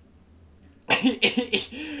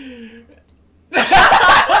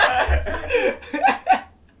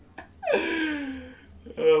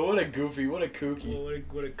 What a goofy, what a kooky. Well,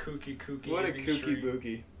 what a kooky. What a ending kooky stream.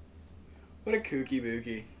 bookie. What a kooky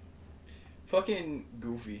bookie. Fucking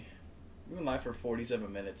goofy. We've been live for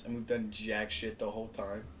 47 minutes and we've done jack shit the whole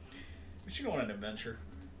time. We should go on an adventure.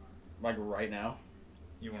 Like right now?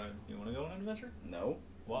 You wanna go on an adventure? No.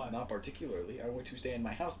 Why? Not particularly. I want to stay in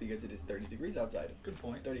my house because it is 30 degrees outside. Good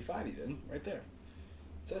point. 35 even, right there.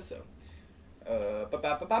 It says so.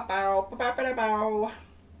 Ba-ba-ba-ba-bow.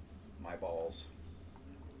 My balls.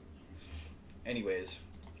 Anyways.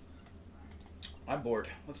 I'm bored.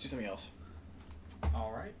 Let's do something else.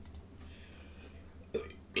 Alright.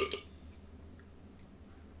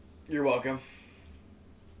 You're welcome.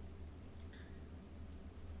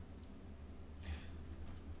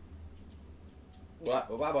 You guys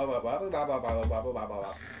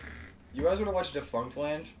want to watch Defunct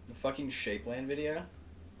Land? The fucking Shape Land video?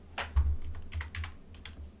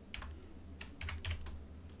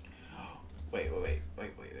 Wait. Hold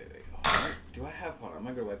on. Do I have... Hold on, I'm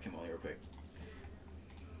gonna go to webcam only real quick.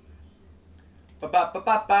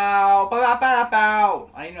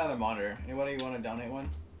 I need another monitor. Anybody want to donate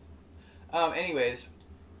one? Anyways.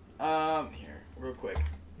 Here, real quick.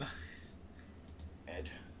 Ed.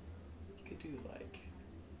 You could do, like...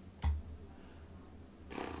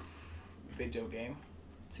 video game.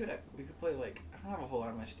 Let's see what we could play, like... I don't have a whole lot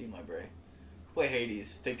of my Steam library. Play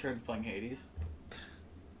Hades. Take turns playing Hades.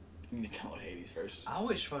 You need to download Hades first. I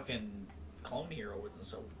wish fucking Clone Hero wasn't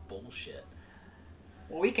so bullshit.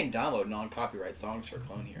 Well, we can download non-copyright songs for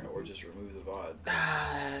Clone Hero or just remove the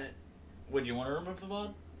VOD. Would you want to remove the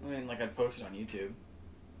VOD? I mean, like, I'd post it on YouTube.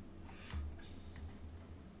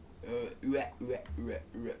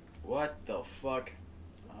 What the fuck?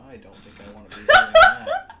 I don't think I want to be doing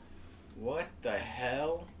that. What the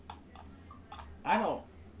hell? I don't...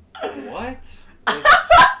 What?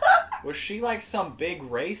 Was she like some big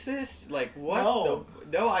racist? Like, what No.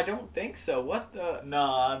 No, I don't think so. What the...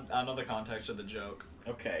 No, I know the context of the joke.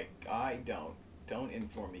 Okay, I don't. Don't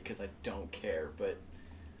inform me because I don't care, but...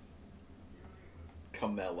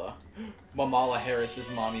 Camilla. Mamala Harris's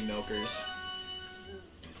Mommy Milkers.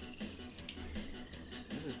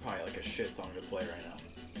 This is probably like a shit song to play right now.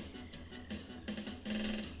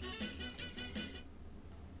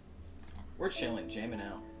 We're chilling, jamming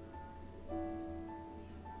out.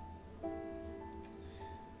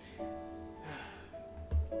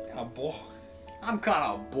 Oh boy. I'm kind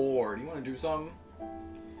of bored. You want to do something?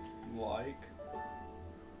 Like?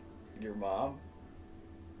 Your mom?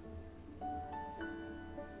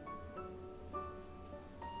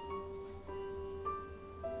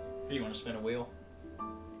 Do you want to spin a wheel?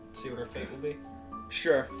 See what our fate will be?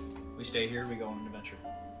 Sure. We stay here. We go on an adventure.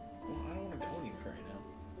 Well, I don't want to go anywhere right now.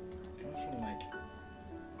 I just want to like.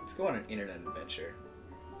 Let's go on an internet adventure.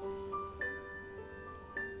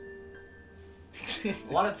 A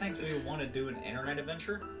lot of things we want to do an internet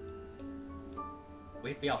adventure. We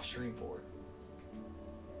have to be off stream for it.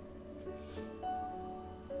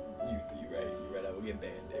 You right. I will get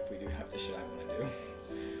banned if we do half the shit I want to do.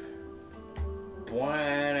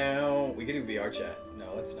 Bueno. We could do VR chat.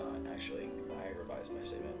 No, it's not actually. I revised my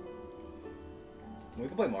statement. We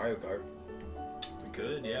could play Mario Kart. We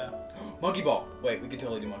could, yeah. Monkey Ball. Wait, we could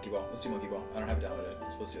totally do Monkey Ball. Let's do Monkey Ball. I don't have it downloaded,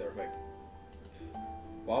 so let's do that real quick.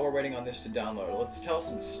 While we're waiting on this to download, let's tell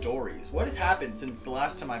some stories. What has happened since the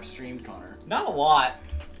last time I've streamed, Connor? Not a lot.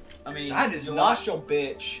 I mean, That is you not- lost your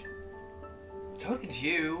bitch. So did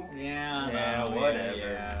you. Yeah. Yeah, no, whatever.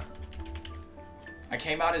 Yeah. I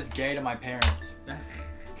came out as gay to my parents.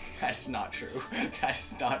 That's not true.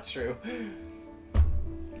 That's not true. A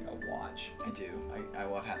watch. I do. I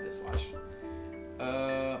will have this watch.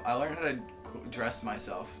 I learned how to dress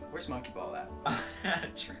myself. Where's Monkey Ball at?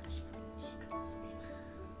 Transformers.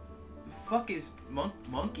 The fuck is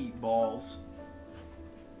Monkey Balls?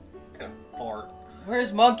 I got a fart.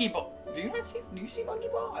 Where's Monkey Ball? Do you see Monkey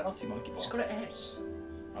Ball? I don't see Monkey Ball. Just go to S.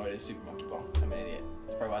 Oh, it is Super Monkey Ball. I'm an idiot.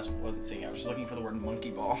 That's probably why I wasn't seeing it. I was just looking for the word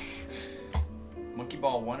Monkey Ball. Monkey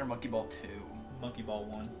Ball 1 or Monkey Ball 2? Monkey Ball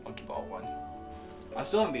 1. Monkey Ball 1. I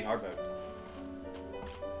still haven't beat hard mode.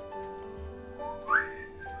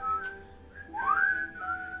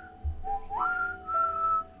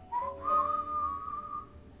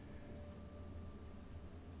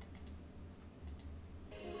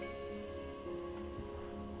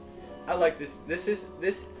 I like this.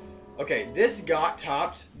 Okay, this got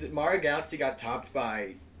topped. Mario Galaxy got topped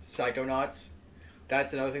by Psychonauts.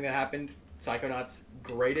 That's another thing that happened. Psychonauts,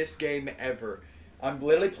 greatest game ever. I'm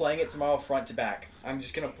literally playing it tomorrow front to back. I'm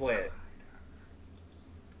just gonna play it.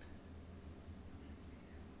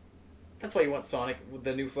 That's why you want Sonic,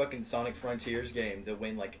 the new fucking Sonic Frontiers game, to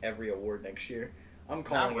win like every award next year. I'm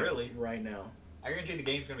calling really. it right now. I guarantee the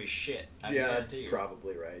game's gonna be shit. I Yeah, that's guarantee you.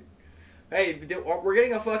 probably right. Hey, we're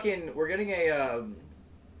getting a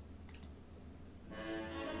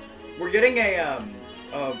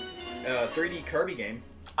 3D Kirby game.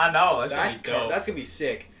 I know, that's gonna be dope. That's gonna be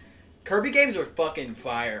sick. Kirby games are fucking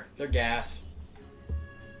fire. They're gas.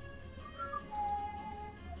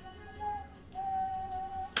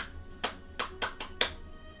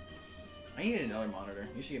 I need another monitor.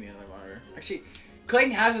 You should give me another monitor. Actually,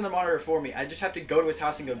 Clayton has another monitor for me. I just have to go to his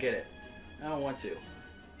house and go get it. I don't want to.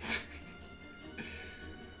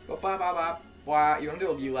 Wow, you want to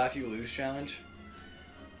do a You Laugh, You Lose challenge?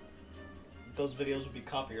 Those videos would be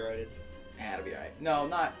copyrighted. Yeah, it'll be alright. No,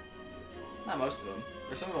 not most of them.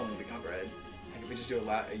 Or some of them will be copyrighted. Like if we just do a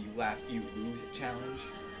You Laugh, You Lose challenge.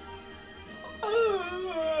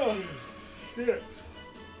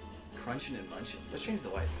 Crunching and munching. Let's change the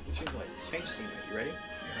lights. Let's change the scenery. You ready? You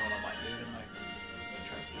know what I might do tonight? I'm gonna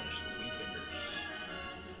try to finish the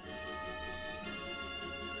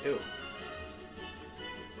Weekenders. Ew.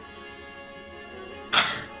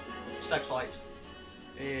 Sex lights.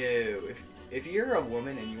 Ew. If you're a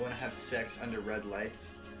woman and you want to have sex under red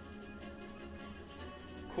lights,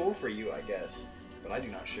 cool for you, I guess. But I do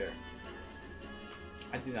not share.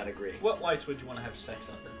 I do not agree. What lights would you want to have sex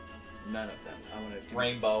under? None of them. I want to do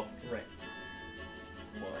Rainbow. Right.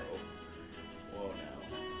 Whoa now.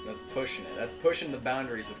 That's pushing it. That's pushing the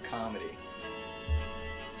boundaries of comedy.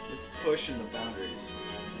 It's pushing the boundaries.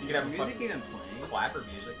 You can have music music even playing. clapper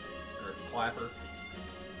music. Or clapper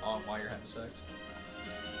on while you're having sex.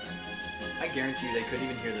 I guarantee you they couldn't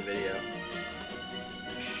even hear the video.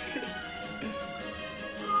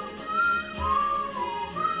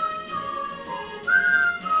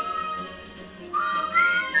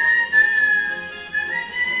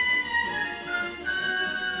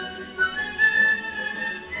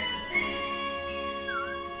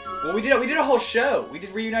 Well, we did a whole show. We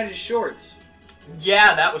did Reunited Shorts.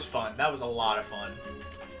 Yeah, that was fun. That was a lot of fun.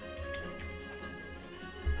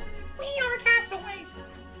 We are castaways.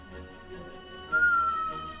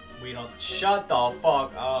 We don't shut the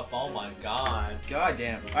fuck up. Oh my god. God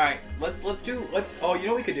damn. All right, let's do. Oh, you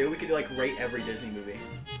know what we could do? We could like rate every Disney movie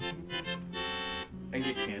and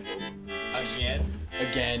get canceled Again?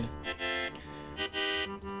 again.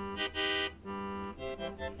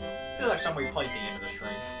 I feel like somebody played the end of the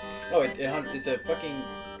stream. Oh, it's a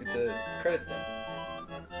credits thing.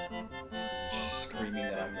 Screaming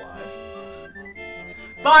that I'm live.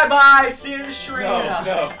 Bye bye! See you in the stream!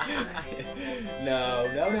 No.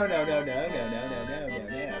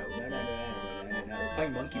 We're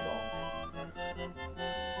playing Monkey Ball.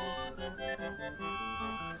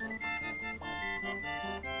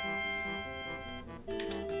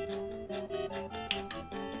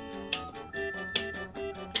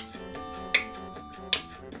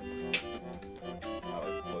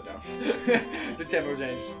 The tempo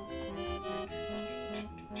changed.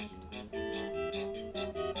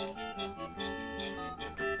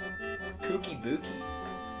 Kooky Bookie.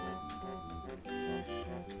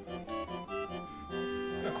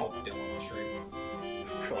 I'm gonna call Dylan on stream.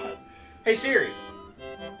 God. Hey Siri.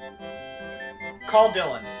 Call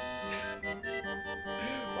Dylan.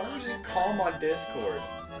 Why don't we just call him on Discord?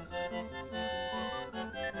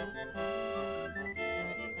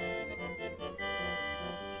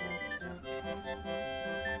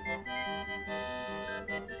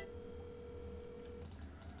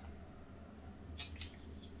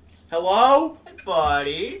 Hello? Hey,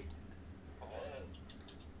 buddy.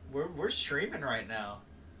 We're streaming right now.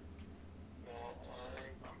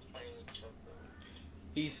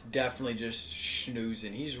 He's definitely just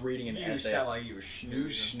schnoozing. He's reading an You essay. sound like you were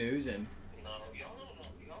Snooze snoozing.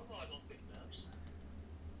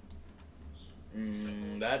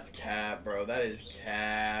 snoozing. That's cap, bro. That is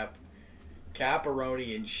cap.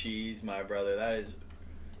 Caparoni and cheese, my brother. That is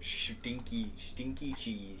stinky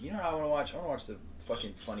cheese. You know what I want to watch? I want to watch the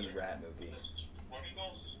fucking funny rat movie.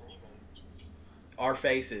 Our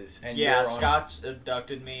Faces. And Yeah, you're on- Scott's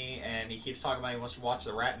abducted me, and he keeps talking about he wants to watch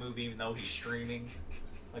the rat movie even though he's streaming.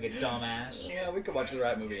 Like a dumbass. Yeah, we could watch the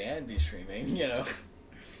rat movie and be streaming, you know.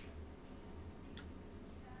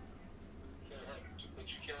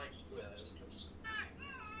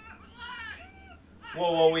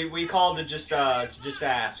 Whoa, we called to just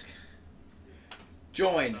ask.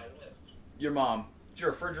 Join your mom. Is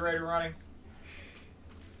your refrigerator running?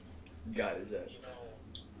 God, is that?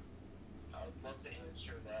 I would love to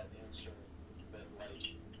answer that answer, but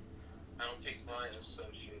like, I don't think my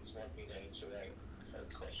associates want me to answer that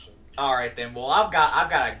question. All right then. Well, I've got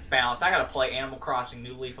to bounce. I got to play Animal Crossing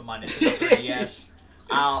New Leaf on my Nintendo 3DS.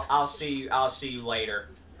 I'll see you later.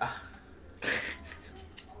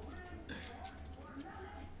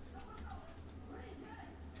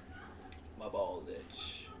 My balls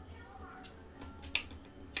itch.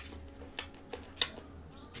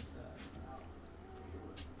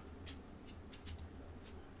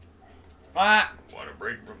 Ah! Want a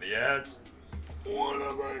break from the ads?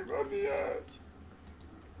 Wanna break from the ads.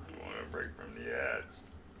 Want a break from the ads?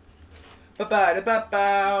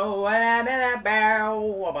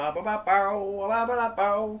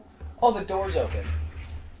 Oh, the door's open.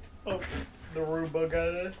 Oh, the Roomba got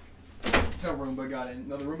it. The Roomba got in.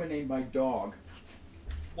 No, the Roomba named my dog.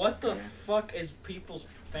 What the fuck is people's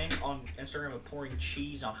thing on Instagram of pouring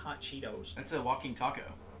cheese on hot Cheetos? That's a walking taco.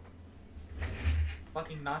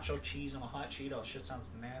 Fucking nacho cheese on a hot Cheeto. Shit sounds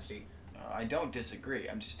nasty. I don't disagree.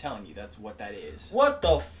 I'm just telling you that's what that is. What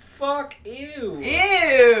the fuck? Ew.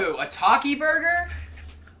 Ew! A Taki burger?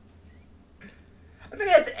 I think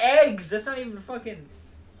that's eggs. That's not even fucking.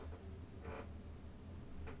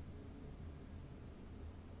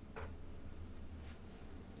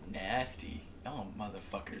 Nasty. Oh,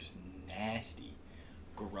 motherfuckers. Nasty.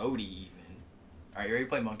 Grody, even. Alright, you ready to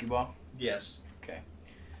play Monkey Ball? Yes. Okay.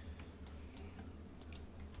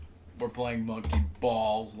 We're playing Monkey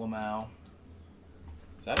Balls, Lamau.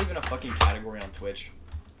 Is that even a fucking category on Twitch?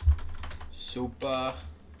 Super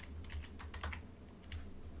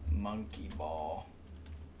Monkey Ball.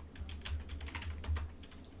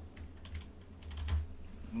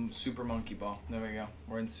 Super Monkey Ball. There we go.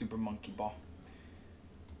 We're in Super Monkey Ball.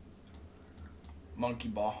 Monkey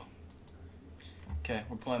Ball. Okay,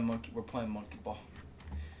 we're playing Monkey Ball. Monkey Ball.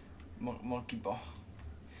 Monkey Ball.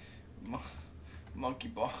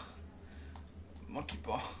 Monkey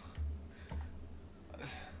Ball.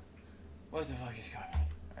 What the fuck is going on?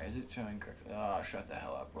 Alright, is it showing correctly? Oh, shut the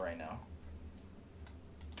hell up right now.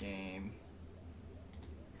 Game.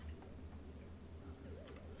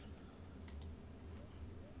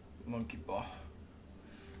 Monkey Ball.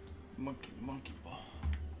 Monkey Ball.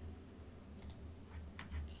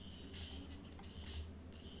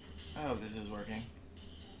 I hope this is working.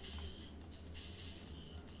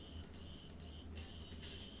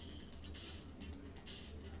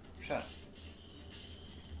 Shut up.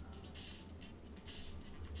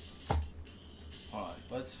 Hold on,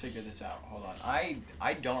 let's figure this out. Hold on.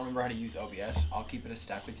 I don't remember how to use OBS. I'll keep it a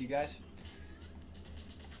stack with you guys.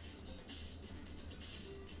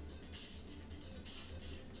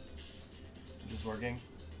 Is this working?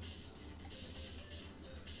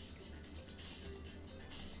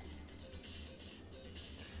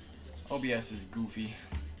 OBS is goofy.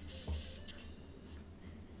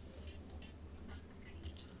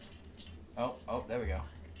 Oh, there we go.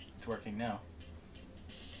 It's working now.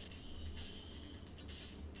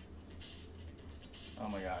 Oh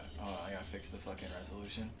my god. Oh, I gotta fix the fucking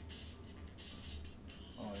resolution.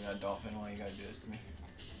 Oh my god, Dolphin, why you gotta do this to me?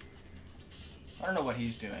 I don't know what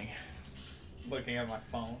he's doing. looking at my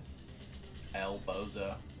phone. El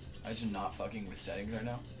Bozo. I should not fucking with settings right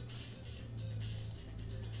now.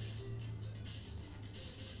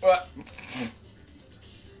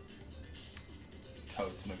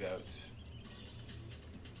 Totes my goats.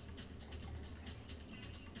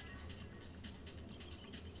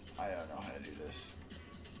 I don't know how to do this.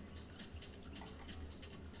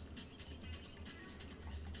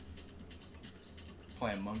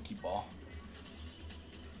 Playing monkey ball.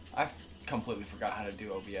 I've completely forgot how to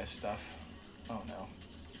do OBS stuff. Oh no.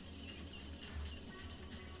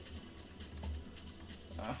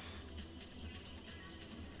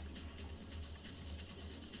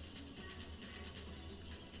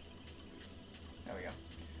 There we go.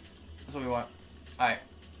 That's what we want. Alright.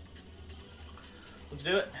 Let's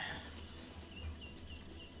do it.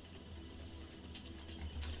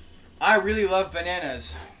 I really love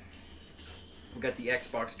bananas. We got the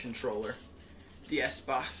Xbox controller. The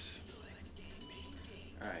Xbox.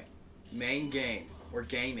 Alright. Main game. We're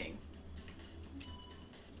gaming.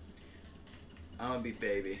 I want to be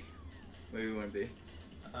baby. What do you want to be?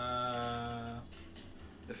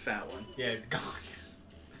 The fat one. Yeah, go.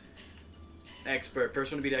 Expert.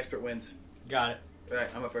 First one to beat expert wins. Got it. Alright,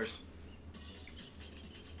 I'm up first.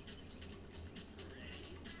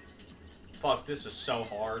 Fuck, this is so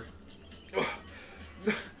hard. Oh,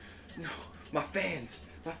 no, my fans.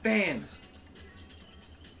 My fans.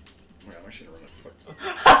 Oh, I should have run the fuck.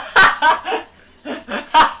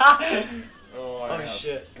 Oh, I have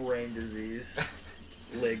shit. Brain disease.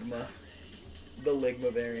 Ligma. The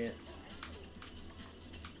Ligma variant.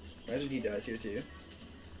 Imagine he dies here too.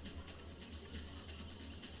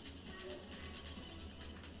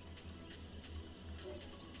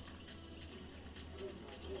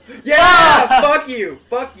 Yeah! Fuck you!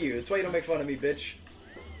 Fuck you! That's why you don't make fun of me, bitch.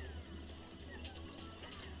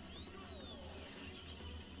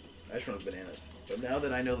 I just wanted bananas. But now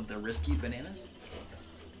that I know that they're risky bananas...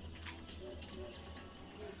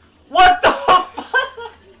 What the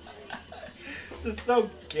fuck? This is so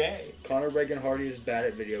gay. Connor Reagan Hardy is bad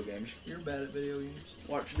at video games. You're bad at video games.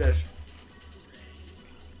 Watch this.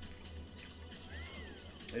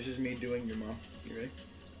 This is me doing your mom. You ready?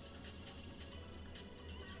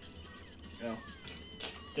 No.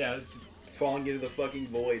 Yeah, it's... Falling into the fucking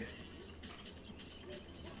void.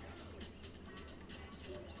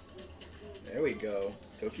 There we go.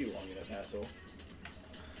 Took you long enough, asshole.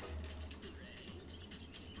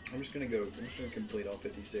 I'm just gonna complete all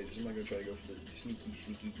 50 stages. I'm not gonna try to go for the sneaky,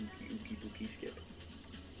 ookie bookie skip.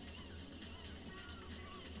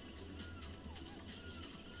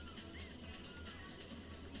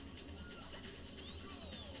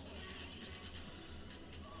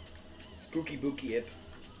 Spooky bookie ip.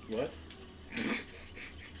 What?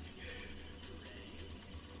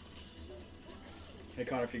 Hey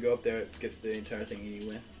Connor, if you go up there, it skips the entire thing and you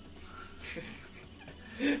win.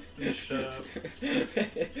 Shut up.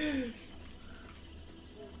 Imagine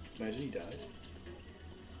he dies.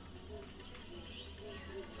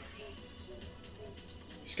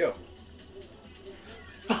 Let's go.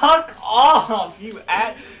 Fuck off, you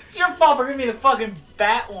at. It's your fault for giving me the fucking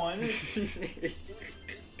fat one.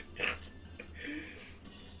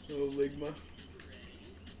 Oh, Ligma.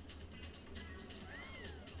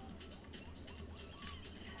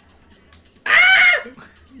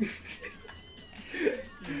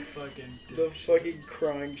 You fucking The dipshit. fucking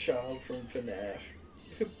crying child from FNAF.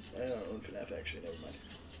 I don't know FNAF actually, never mind.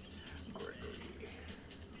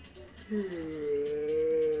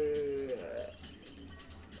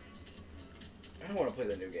 I don't want to play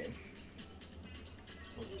the new game.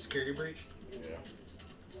 Security breach? Yeah.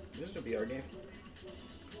 This is a VR game.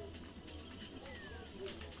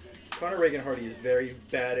 Connor Reagan Hardy is very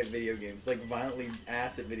bad at video games, like violently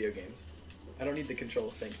ass at video games. I don't need the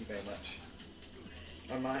controls, thank you very much.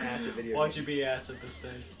 I'm not ass at video Why games. don't you be ass at this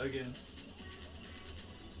stage? Again.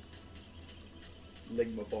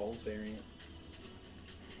 Ligma Balls variant.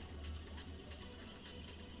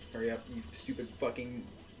 Hurry up, you stupid fucking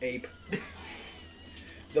ape.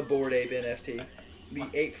 The Bored Ape NFT. The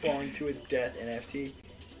ape falling to its death NFT.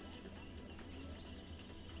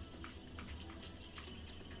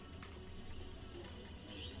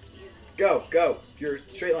 Go, go. You're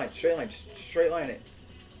straight line, just straight line it.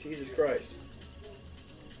 Jesus Christ.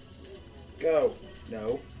 Go.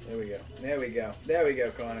 No. There we go. There we go. There we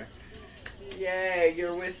go, Connor. Yay,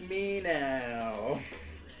 you're with me now.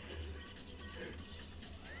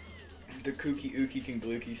 The Kooky Ookie Can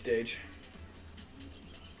Glookie stage.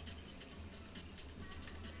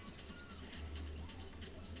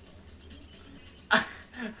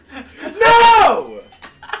 No!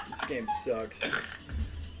 This game sucks.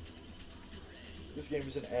 This game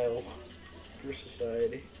is an L. for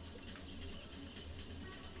society.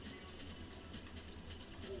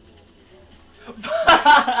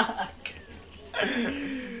 Fuck!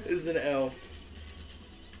 This is an L.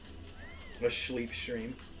 A sleep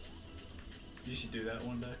stream. You should do that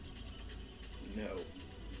one day. No.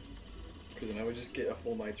 Because then I would just get a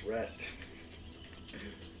full night's rest.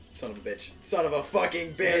 Son of a bitch. Son of a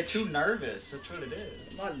fucking You're bitch. too nervous. That's what it is.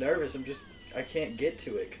 I'm not nervous. I can't get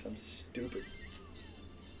to it because I'm stupid.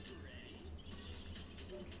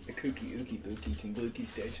 The kooky ookie bookie kingluki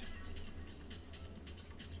stage.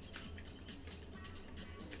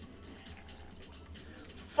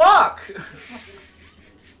 Fuck!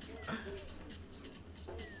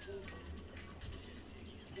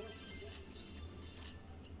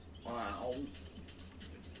 Wow.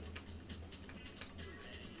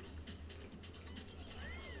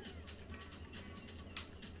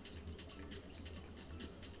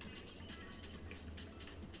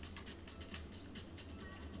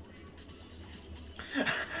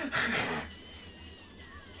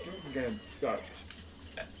 This game sucks.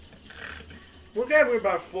 We're gonna be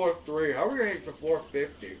about 4-3. How are we gonna get to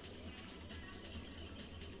 450?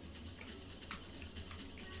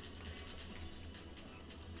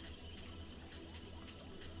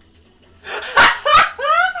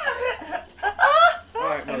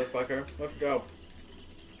 Alright, motherfucker. Let's go.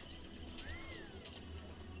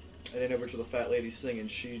 I didn't know which of the fat lady's singing.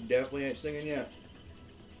 She definitely ain't singing yet.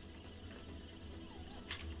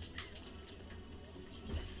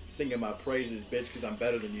 Singing my praises, bitch, because I'm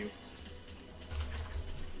better than you.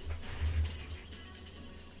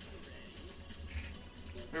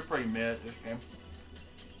 You're pretty mid at this game.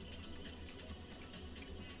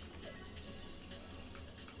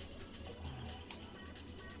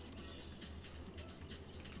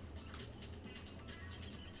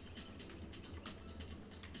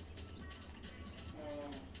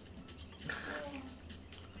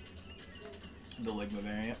 The Ligma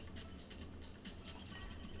variant.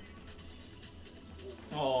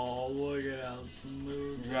 Oh, look at how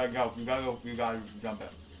smooth. You gotta go. You gotta go. You gotta jump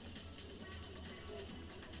it.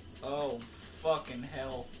 Oh, fucking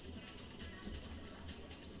hell.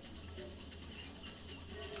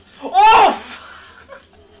 Oh!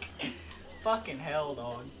 Fucking hell,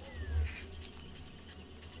 dog.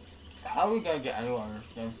 How are we gonna get anyone on this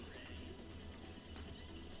game?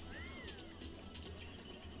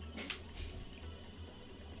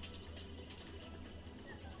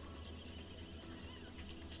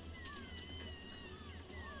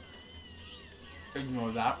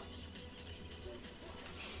 Ignore that.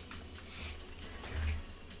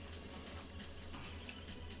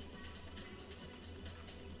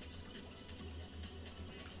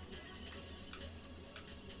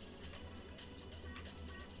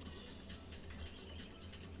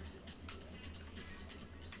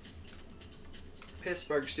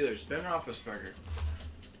 Pittsburgh Steelers, Ben Roethlisberger.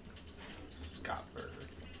 Scott Burger.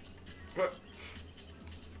 What?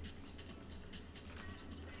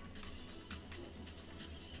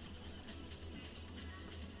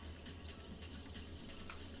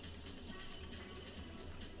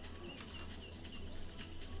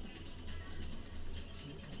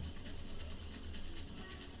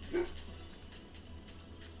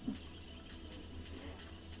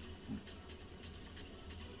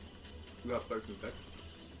 You got first and second.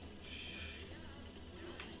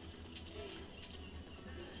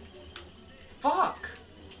 Fuck!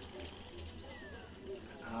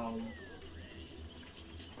 Ow.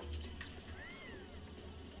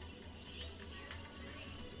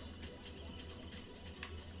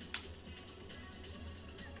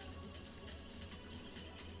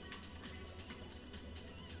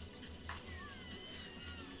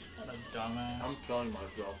 What a dumbass. I'm killing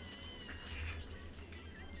myself.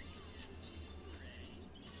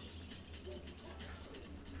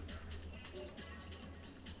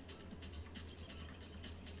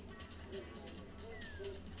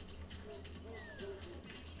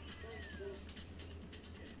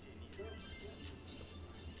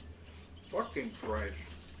 Fucking Christ.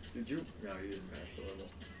 Did you? No, you didn't match the level.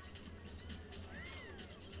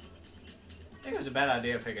 I think it was a bad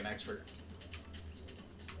idea to pick an expert.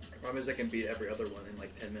 The problem is I can beat every other one in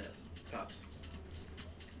like 10 minutes. Tops.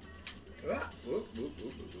 Ah! Whoop, whoop,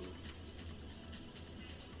 whoop, whoop, whoop.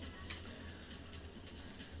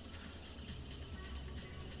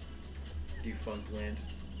 Defunct Land.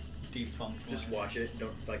 Defunct. Just one. watch it.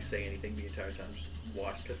 Don't like say anything the entire time. Just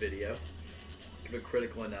watch the video. Give a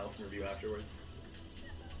critical analysis and review afterwards.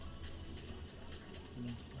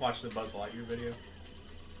 Watch the Buzz Lightyear video.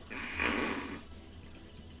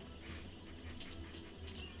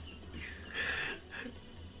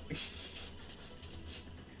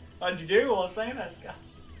 Why'd you giggle while saying that, Scott?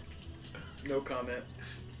 No comment.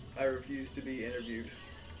 I refuse to be interviewed.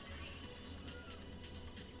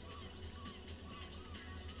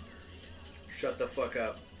 Shut the fuck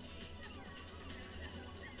up.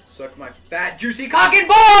 Suck my fat, juicy cock and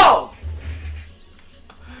balls!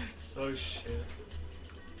 So shit.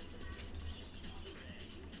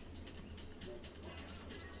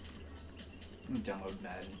 I'm download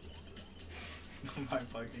Madden. Oh my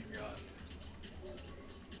fucking god.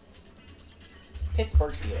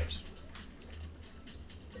 Pittsburgh Steelers.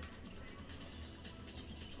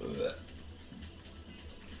 Ugh.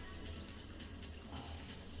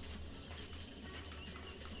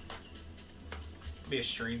 Be a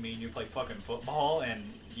stream me and you play fucking football and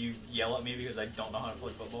you yell at me because I don't know how to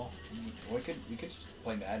play football. We could just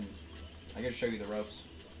play Madden. I could show you the ropes.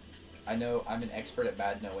 I know I'm an expert at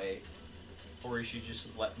Madden 08. Or you should just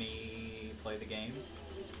let me play the game.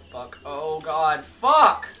 Fuck. Oh god.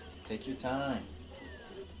 Fuck! Take your time.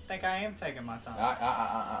 I think I am taking my time.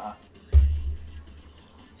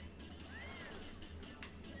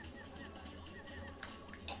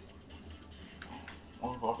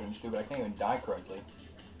 I'm fucking stupid. I can't even die correctly.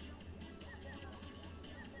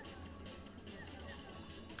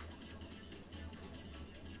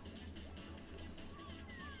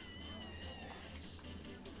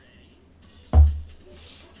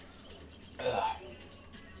 Ugh.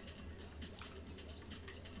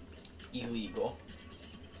 Illegal.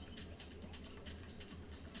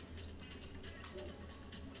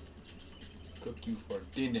 Cook you for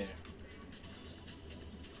dinner.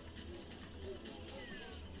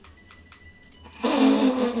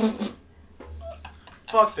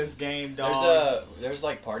 Fuck this game, dog. There's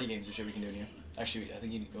like party games and shit we can do in here. Actually, I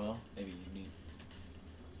think you need, well, maybe you need.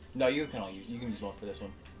 No, you can use one for this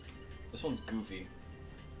one. This one's goofy.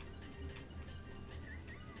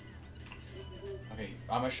 Okay,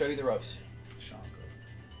 I'm gonna show you the ropes. Chancla.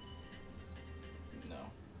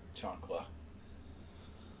 No, Chancla.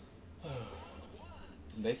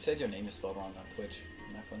 They said your name is spelled wrong on Twitch.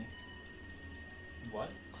 Isn't that funny?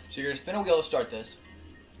 What? So you're gonna spin a wheel to start this.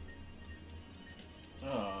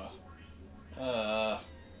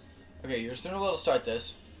 Okay, you're spinning a wheel to start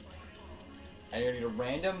this. And you're gonna need a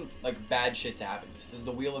random, like, bad shit to happen. This is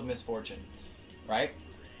the wheel of misfortune. Right?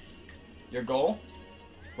 Your goal?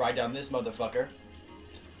 Ride down this motherfucker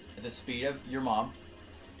at the speed of your mom.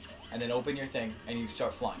 And then open your thing, and you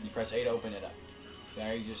start flying. You press A to open it up. So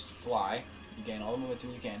now you just fly. You gain all the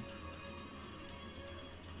momentum you can.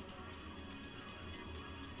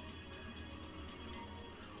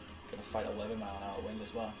 Gonna fight 11-mile-an-hour wind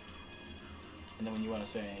as well. And then when you want to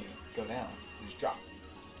say go down, you just drop.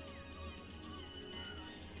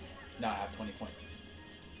 Now I have 20 points.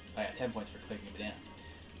 I got 10 points for clicking a banana.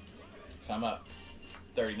 So I'm up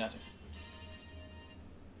 30-0.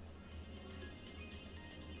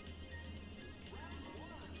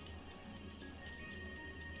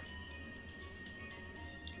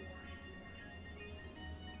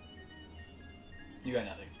 You got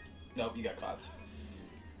nothing. Nope, you got clouds.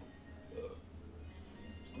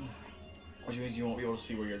 Which means you won't be able to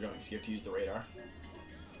see where you're going, so you have to use the radar.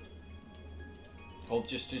 Hold,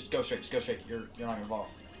 just go straight, just go straight. You're not gonna fall.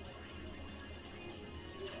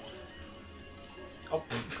 Oh.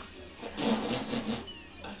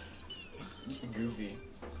 Goofy.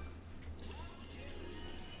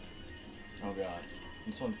 Oh god.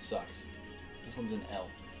 This one sucks. This one's an L.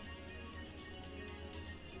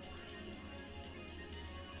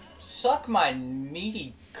 Suck my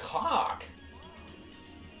meaty cock.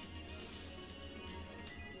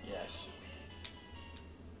 Yes.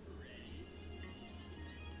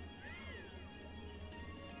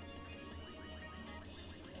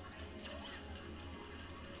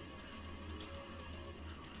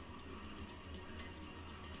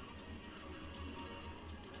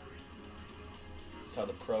 That's how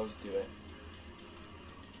the pros do it.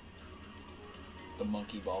 The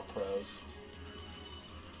monkey ball pros.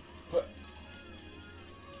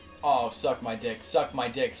 Oh, suck my dick, suck my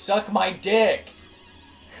dick, suck my dick!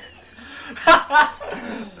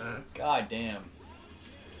 God damn.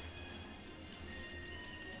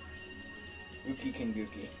 Gookie can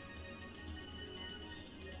gookie.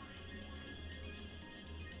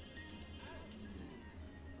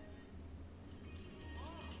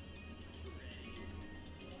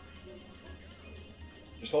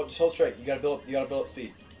 Just hold straight. You gotta build up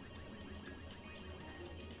speed.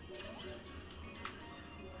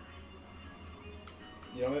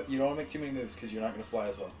 You don't want to make too many moves because you're not gonna fly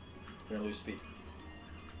as well. You're gonna lose speed.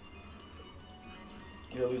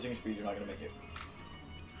 You're losing speed. You're not gonna make it.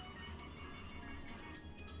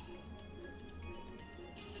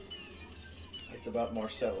 It's about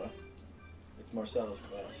Marcella. It's Marcella's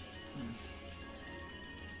class.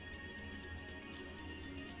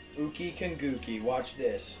 Uki Kanguki, watch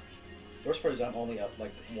this. Worst part is I'm only up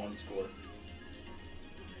like 1 score.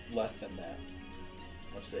 Less than that.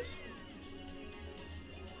 Watch this.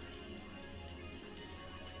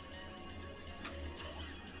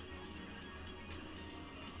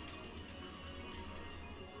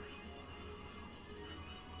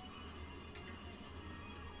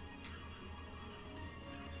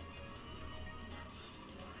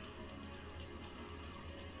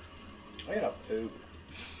 I gotta poop.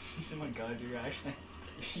 Oh my god, your accent.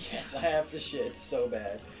 Yes, I have to shit so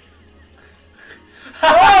bad.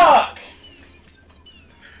 Fuck!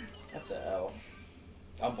 That's a L.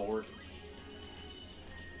 I'm bored.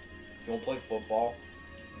 You wanna play football?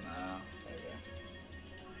 No. Okay.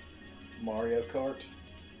 Mario Kart?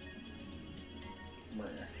 Meh.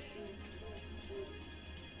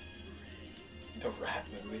 The rat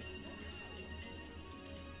movie.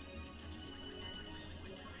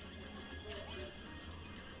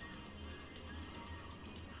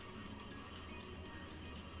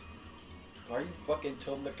 Why are you fucking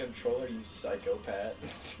tilting the controller, you psychopath?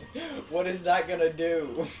 What is that gonna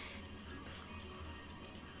do?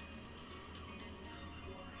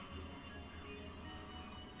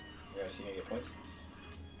 Yeah, is he gonna get points?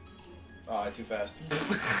 Oh, too fast.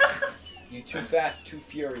 You too fast, too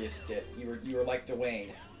furious, Dit. You were like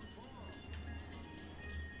Dwayne.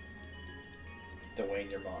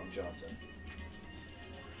 Dwayne, your mom, Johnson.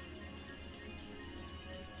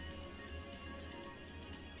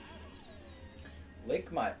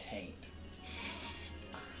 Lick my taint.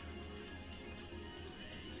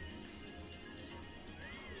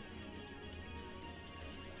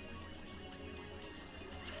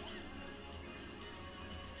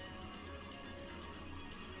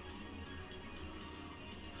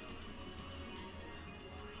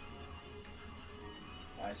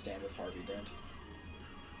 I stand with Harvey Dent.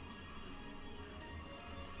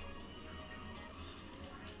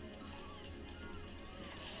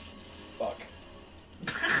 Fuck.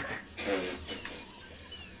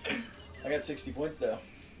 I got 60 points though.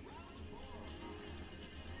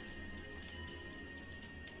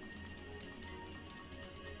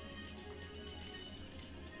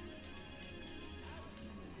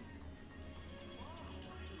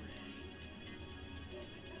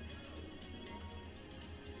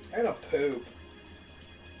 I gotta poop.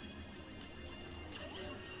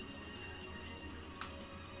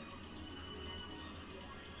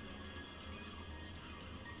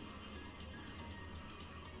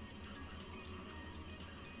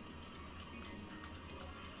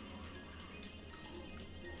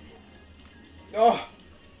 Oh.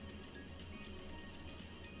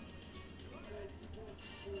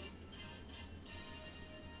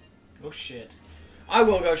 Oh shit. I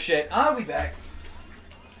will go shit. I'll be back.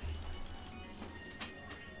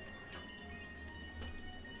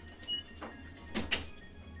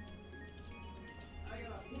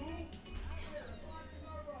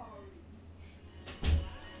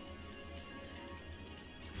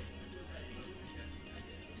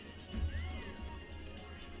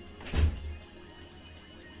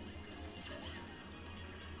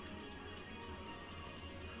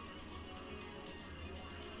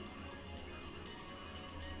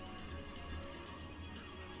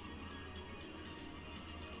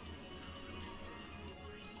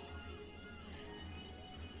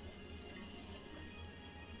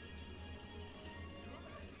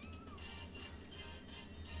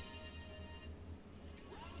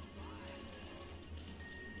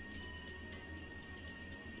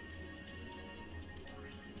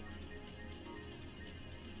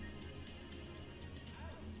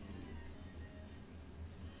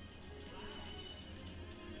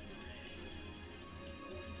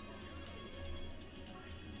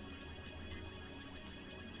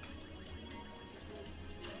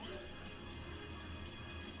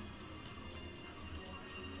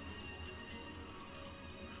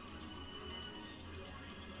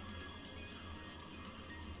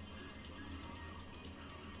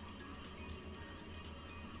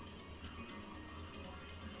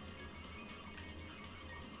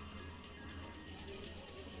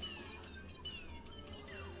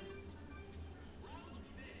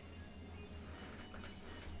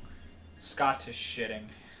 Scott is shitting.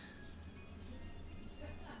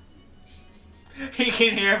 He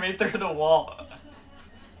can hear me through the wall.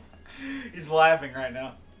 He's laughing right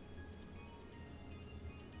now.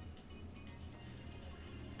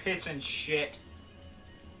 Piss and shit.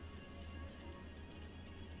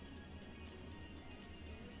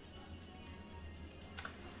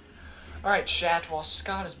 Alright, chat, while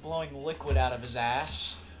Scott is blowing liquid out of his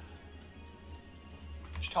ass,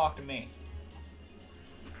 just talk to me.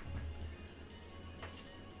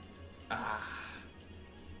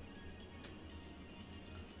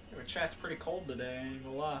 Your chat's pretty cold today, I ain't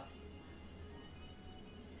gonna lie.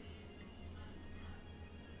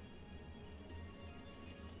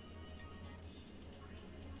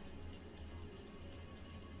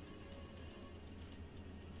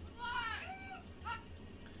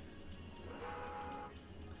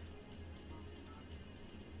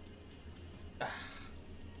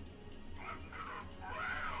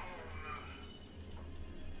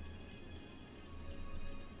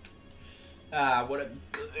 What a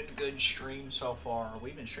good stream so far.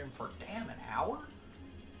 We've been streaming for damn an hour?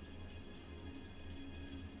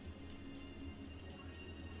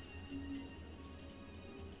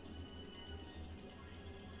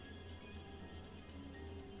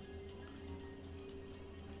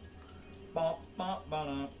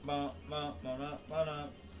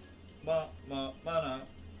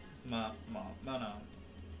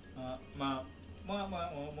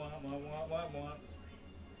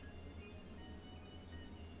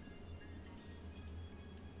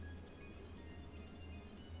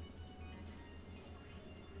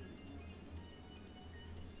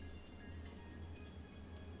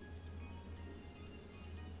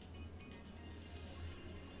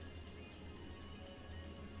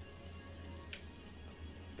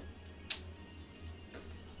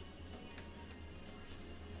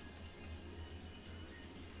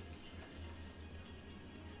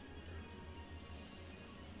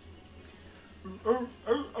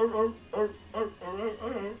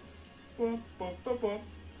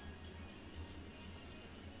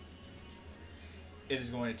 It is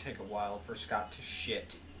going to take a while for Scott to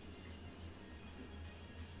shit.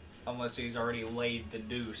 Unless he's already laid the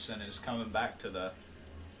deuce and is coming back to the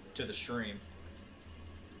stream.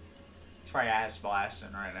 He's probably ass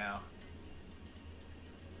blasting right now.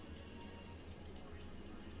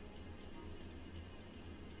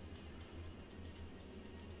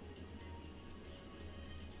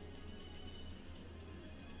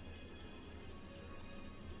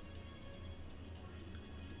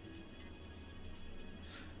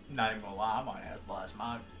 Not even gonna lie, I might have to blast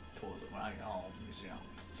my toilet when I get home, because, you know,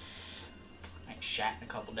 I ain't shat in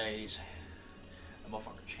a couple days. The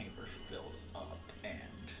motherfucker chamber's filled up,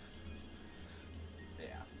 and,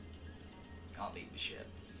 yeah, I'll need the shit.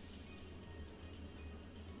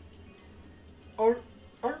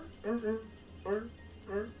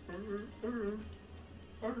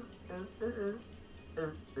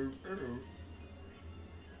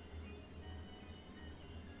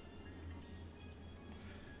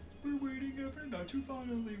 We're waiting every night to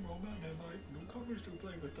finally roll out and like newcomers to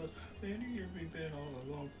play with us. Many years we've been all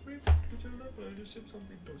along. We to sip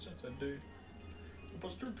something no sense a day.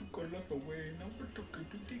 Buster took our life away, now we're talking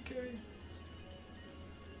to decay.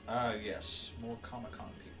 Yes, more Comic-Con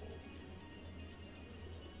people.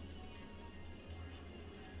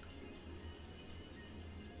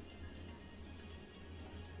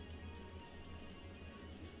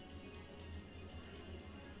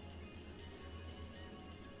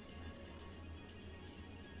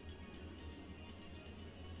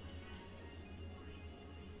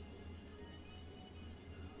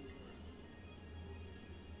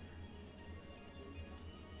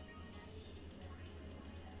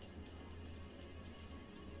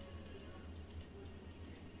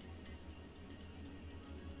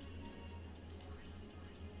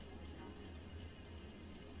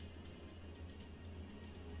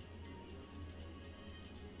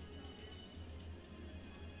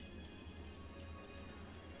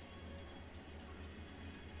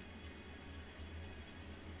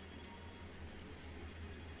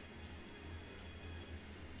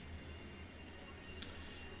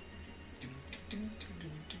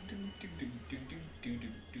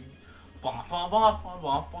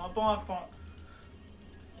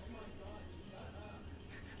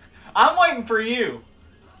 I'm waiting for you.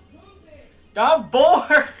 I'm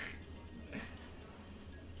bored.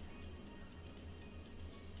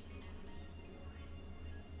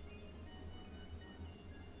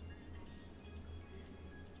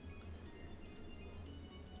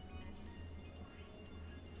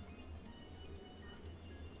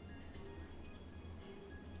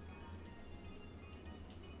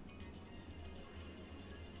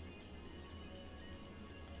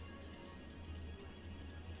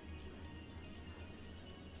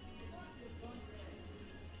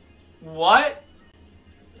 What?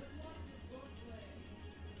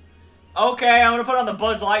 Okay, I'm gonna put on the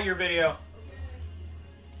Buzz Lightyear video.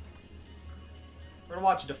 We're gonna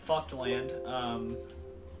watch Defuct Land.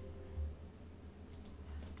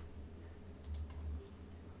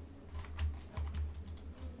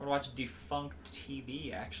 I'm gonna watch Defunct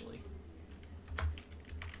TV, actually.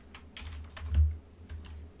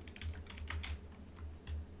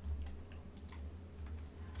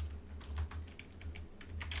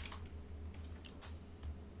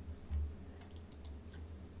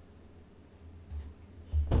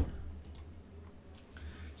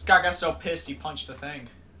 Scott got so pissed he punched the thing.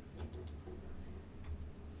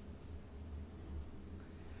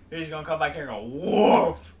 He's gonna come back here and go,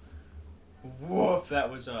 woof! Woof,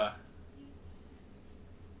 that was,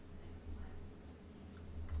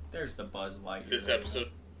 There's the Buzz Lightyear. This episode.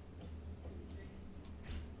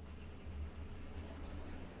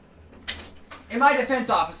 In my defense,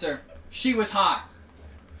 officer, she was hot.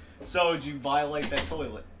 So, did you violate that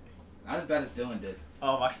toilet? Not as bad as Dylan did.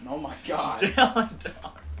 Oh my... Oh my god. Dylan,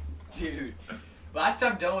 dog. Dude. Last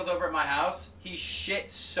time Dylan was over at my house, he shit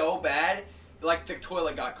so bad, like the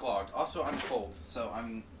toilet got clogged. Also, I'm cold, so I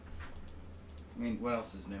mean, what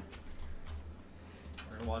else is new?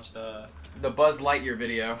 We're gonna watch the Buzz Lightyear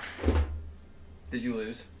video. Did you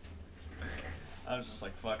lose? I was just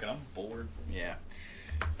like, fuck it, I'm bored. Yeah.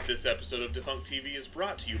 This episode of Defunct TV is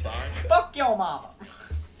brought to you by. Fuck your mama.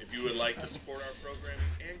 If you would like to support our programming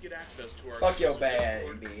and get access to our Fuck your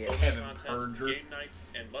exclusive baby. Discord, Heaven bonus perjure. content, game nights,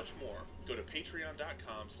 and much more, go to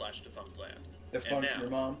patreon.com/defunctland. Defunct And now, your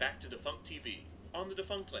mom. back to Defunct TV on the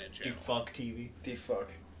Defunctland channel. Defunct TV. Defuck.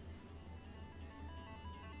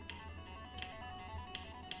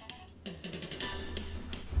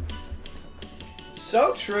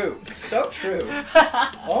 So true. So true.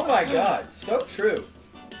 Oh my god. So true.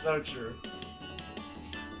 So true.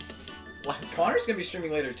 Connor's gonna be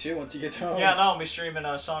streaming later too once he gets home. Yeah, no, I'll be streaming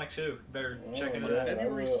Sonic 2. Better check it yeah. out.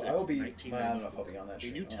 February I will 6th, be. I don't know if I'll be on that a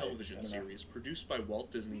show. new television I don't know. series produced by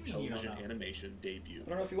Walt Disney You don't Television know. Animation debuted. I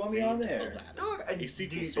don't know if you want me on there. Dog, A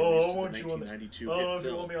sequel series oh, I to want the you on there. 1992 Oh, hit if you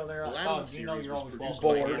film. want me on there, Aladdin you know series you're was always produced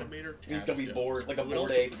welcome. by Bored. animator He's Tad gonna be Stones, bored, like a who bored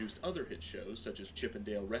also ape. produced other hit shows such as Chip and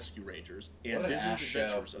Dale Rescue Rangers and What an Disney's ass show.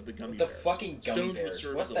 Adventures of the Gummy What the Bears. fucking Gummy Stones would Bears?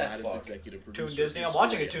 serve What as the Aladdin's fuck? executive Toon producer Disney. and I'm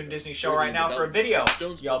watching a story Toon Disney editor. show right now for a video.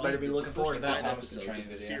 Stones Y'all better believed be that looking the forward to first that. five Thomas the episodes Train of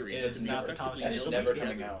the video. series It is could be not the effectively Thomas That is held never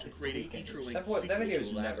together coming out. to It's the create a weekend. feature-length That sequel video to is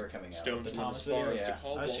Aladdin. never coming out. Stones The went Thomas as far video? as to Yeah.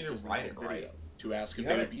 call I Walt just need to Disney write it Home Video right. to ask You if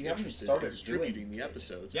they would haven't- be you haven't interested started in distributing doing the it.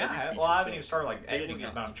 episodes. Yeah, as a feature well, I haven't film. even started like They were editing it,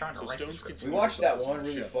 not. but I'm trying to So write the Stones script. We continued watched to that focus one on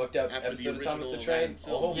really the show. fucked up After episode of Thomas the original Train. Aladdin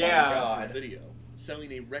film Oh my Yeah. god. Video,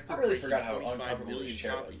 selling a record I really forgot how uncomfortable million this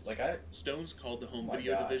chair was. copies. Like I. Stones called the home Oh my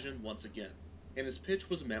video God. division once again, and his pitch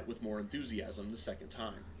was met with more enthusiasm the second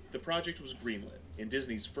time. The project was greenlit, and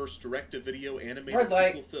Disney's first direct-to-video animated Red light.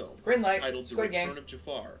 sequel film, Green light. titled The Squid Game. Return of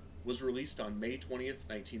Jafar, was released on May 20th,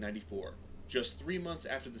 1994. Just 3 months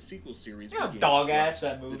after the sequel series You know how began dog its run. ass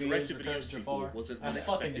that The movie is. direct-to-video Return to sequel Jafar. was an I fucking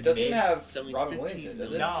unexpected It doesn't mid. have selling Robin 15 Williams in it,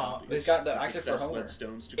 does it? million No, copies. It's got the The actor for success Homer. led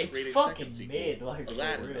Stones to It's create a fucking second sequel, mid, like, for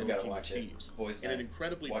Aladdin, real. the We gotta King of watch it. Thieves. Boys' And an night.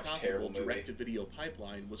 incredibly Watch profitable terrible movie. direct-to-video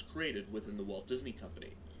pipeline was created within the Walt Disney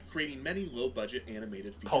Company, creating many low-budget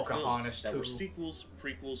animated feature Pocahontas films that were 2. sequels,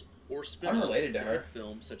 prequels, or spin-offs related to her. hit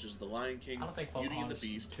films such as The Lion King, I don't think Beauty and the Pocahontas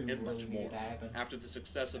Beast, 2 and much really more. needed to happen. After the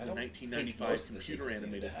success of I the don't think 1995 most of the computer sequels needed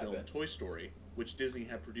animated to film happen. Toy Story, which Disney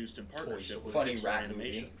had produced in partnership with Funny Pixar rat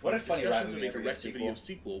Animation, movie. What a funny rat discussions movie of a never gets a direct-to-video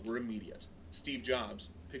sequel. sequel were immediate. Steve Jobs,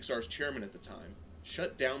 Pixar's chairman at the time,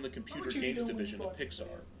 shut down the computer What you games doing, division of boy?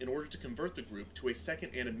 Pixar in order to convert the group to a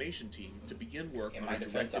second animation team to begin work In on my a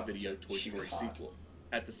defense, direct-to-video officer, Toy she was Story hot. sequel.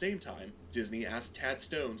 At the same time, Disney asked Tad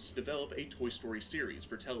Stones to develop a Toy Story series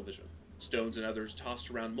for television. Stones and others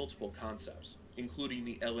tossed around multiple concepts, including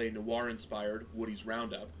the LA noir-inspired Woody's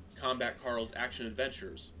Roundup, Combat Carl's Action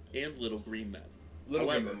Adventures, and Little Green Men. Little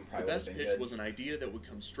Green However, Men the probably best would've been pitch good. was an idea that would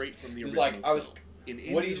come straight from the It was original like, I was- film. An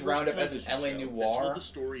Woody's in-universe Roundup as an television LA show that noir? told the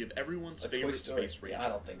story of everyone's A Toy favorite Story. space ranger, Yeah, I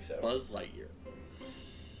don't think so. Buzz Lightyear.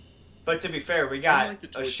 But to be fair, we got Unlike the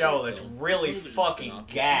Toy a show Story that's film, really the television fucking spin-off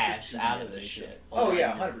gas featured out of this animation. shit. Oh,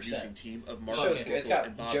 yeah, Aligned with the 100%. producing team of The Mark show's good. It's got Hamill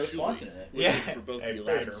and Bob Joe Shuley, Swanson in it. working Yeah. for both Hey, the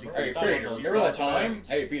Aladdin Peter, sequel Hey, and Peter, Buzz remember that Lightyear. time?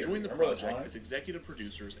 Hey, Peter, Joined the remember that project time? as executive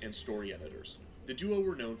producers and story editors. The duo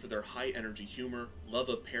were known for their high-energy humor, love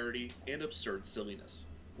of parody, and absurd silliness,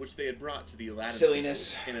 which they had brought to the Aladdin Silliness.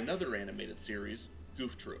 sequel in another animated series,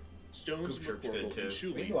 Goof Troop. Stones, Goof Troop's good, McCorkle, too. and We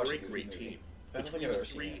Shuley need to watch were a the Goofy great movie. team. I don't think Between I've the ever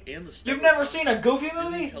seen three it. and the You've Stepford never seen a concept, Goofy Disney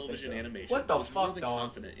movie? Television so. Animation What the was fuck, more than dog?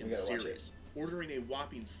 confident in We the gotta watch series, ordering a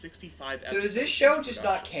whopping 65 So does episodes this show into just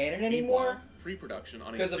not production. canon anymore? Meanwhile, pre-production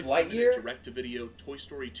on a 'Cause of 60-minute Lightyear? direct-to-video Toy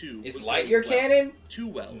Story 2 Is was Lightyear going well. canon? Too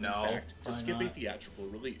well, No, in fact, to probably skip a not. theatrical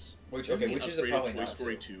release. Which Disney is it upgraded probably Toy not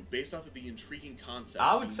Story to? 2 based off of the intriguing concepts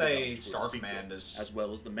I would being say developed for the Star sequel, Command is as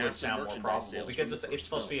well as the would massive sound more merchandise probable sales because from the it's first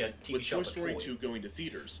supposed to be film. a TV With show Toy of a Story toy. 2 going to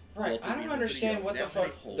theaters, Right, Walt I Disney don't Video understand what now the had a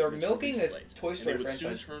fuck hole they're in its milking release the slate, Toy and Story they would soon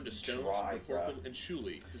franchise turn to Stones, dry, McCorkle, bruh. and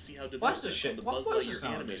Shuley to see how What's development this shit? on the What Buzz was this Lightyear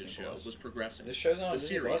on animated Disney show Plus? was progressing. This show's on The Disney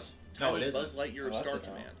series, Plus? No, titled it isn't. Buzz Lightyear Oh, of that's Star it now.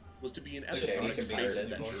 Command, was to be an Okay, episodic we can space pirate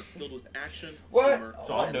it. adventure filled with action, What? humor,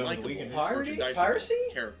 So I'm and doing likable, we can Piracy?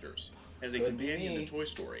 merchandisable characters. As a Could be companion me. to Toy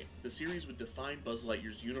Story, the series would define Buzz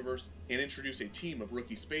Lightyear's universe and introduce a team of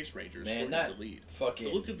rookie space rangers Man, for him that to lead. fucking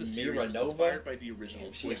The look of the series Mira was Nova. inspired by the original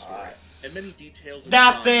Damn, she Toy Story, hot. and many details and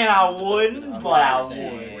Not designs saying I from the wouldn't, development I'm but not I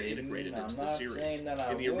saying- were integrated I'm into the not series. saying that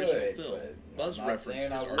I In the original would, film, but Buzz I'm not referenced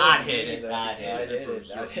saying I his would. I'd hit it, I'd I'd hit hit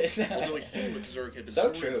it. I'd hit it. Although a scene with Zurg had been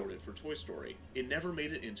So true. storyboarded for Toy Story, it never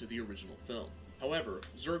made it into the original film. However,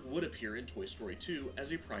 Zurg would appear in Toy Story 2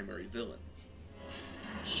 as a primary villain.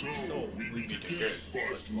 So, we need to get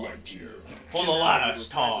Buzz Lightyear. For the last He would reprise his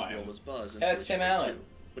time. role as Buzz in That's Toy Tim Story Allen. 2,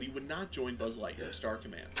 but he would not join Buzz Lightyear at Star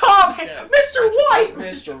Command. Tom, Instead, Mr. White.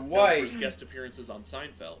 Mr. known for White. his guest appearances on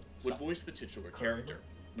Seinfeld, would voice the titular Kramer. character.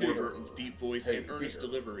 Peter. Warburton's deep voice Hey, and earnest Peter.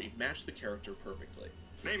 delivery matched the character perfectly.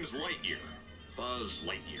 Name's Lightyear. Buzz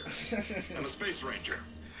Lightyear. I'm a space ranger.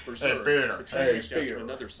 For Hey, Zurg, Peter. the team Hey, reached out Peter. to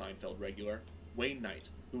another Seinfeld regular, Wayne Knight,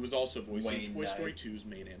 who was also voicing Wayne Toy Story Knight. 2's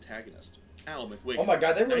main antagonist, Al McWiggin. Oh my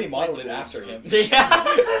god, they really Knight modeled played it the role after of him. Zurg.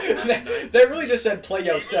 Yeah. They really just said play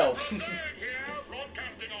yourself.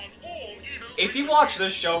 If you watch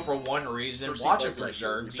this show for one reason, Percy watch it Buzz for Lightyear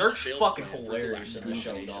Zurg. would be Zurg's failed fucking plan for hilarious in the Galactic show,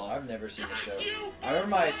 Invasion. dog. I've never seen the show. I remember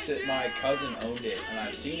my cousin owned it, and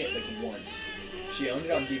I've seen it like once. She owned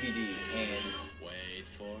it on DVD, and Wait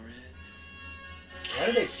for it. why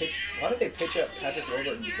did they pitch up Patrick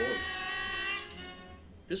Warburton's voice?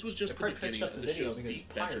 This was just They the probably beginning pitched up of the the video show's because deep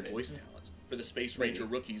it's bench of pirated. voice talent. For the Space Maybe. Ranger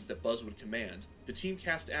rookies that Buzz would command, the team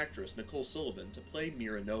cast actress Nicole Sullivan to play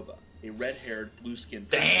Mira Nova, a red-haired, blue-skinned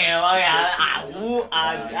Damn,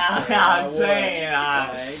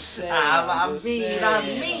 I'm saying,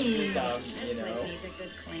 You know.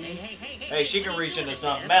 hey, she can reach into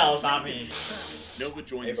something else. I mean, Nova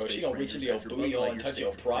joined Hey the bro, Space she gonna reach Rangers into your after booty Buzz hole and Lightyear touch saved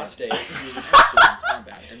your her prostate. parents. He was expert in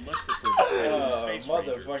combat and much preferred the title of Oh, Space Ranger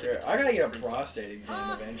to the motherfucker. I gotta get a princess. prostate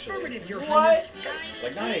exam eventually. what?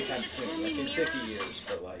 Like, not anytime soon, like in 50 years,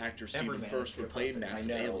 but like, Actor Every Stephen man First has to would get play a prostate.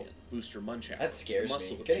 massive I know. alien, Booster Munchausen. that scares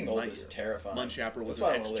muscle me. of Getting Team old Lightyear. is terrifying. Munchausen was That's an why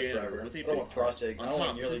I don't wanna live ex-janitor forever. with a I don't want big heart. prostate. I On don't want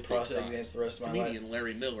top of yearly his big prostate size, exams for the rest of my life. comedian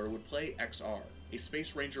Larry Miller would play XR, a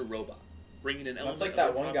Space Ranger robot, bringing an element That's like of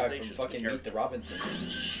that one guy from improvisation to fucking Meet character. the Robinsons.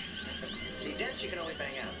 See, dents you can always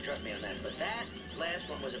bang out. Trust me on that. But that last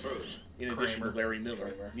one was a bruise. In addition Kramer. to Larry Miller,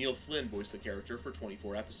 Kramer. Neil Flynn voiced the character for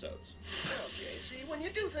 24 episodes. Okay, see, when you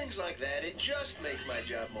do things like that, it just makes my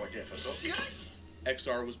job more difficult.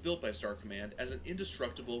 XR was built by Star Command as an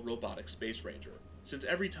indestructible robotic space ranger. Since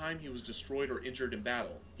every time he was destroyed or injured in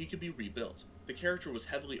battle, he could be rebuilt. The character was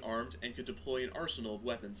heavily armed and could deploy an arsenal of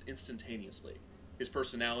weapons instantaneously. His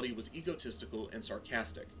personality was egotistical and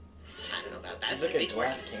sarcastic. I don't know about that. He's like a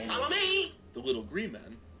glass candy. Follow me. The Little Green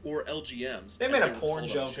Men, or LGMs, They as made a were porn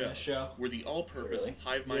called on joke in the show. were the all-purpose Really?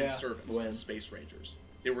 hive mind Yeah. servants to When? the Space Rangers.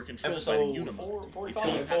 They were controlled by Episode the Unimog, a 45.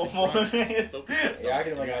 telepathic Full brain moon. focused on Yeah, I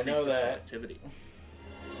can thoughts like and I know increased that. activity.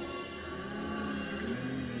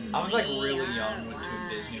 I was like really young when Toon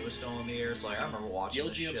Disney was still in the air, so like I remember The watching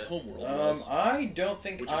this LGM's shit. homeworld was I don't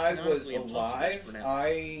think Which is I was canonically impossible to alive. pronounce.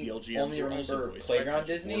 I the LGMs only were also remember voiced by Playground Patrick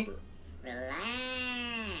Disney, Warburton.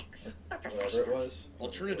 whatever it was.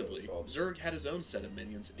 Alternatively, What it was Zurg had his own set of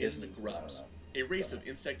minions in Disney, the I Grubs, don't a race of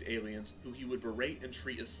insect aliens who he would berate and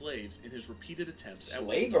treat as slaves in his repeated attempts at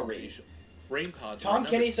Slavery? domination. Brain pods Tom were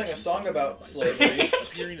Kenny another sung a species song about dominated by slavery. Zurg,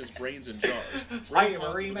 appearing as brains in jars. Slavery Brain pods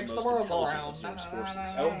were makes the the most world go intelligent round. of Zurg's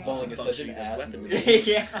forces, Elf Bowling is such an functioning as ass weapon movie. makers.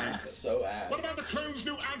 Yeah. It's so ass. What about the clone's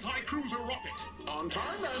new anti-cruiser rocket? On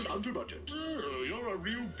time and under budget. Oh, you're a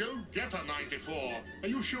real go-getter, 94. Are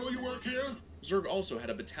you sure you work here? Zurg also had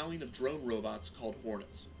a battalion of drone robots called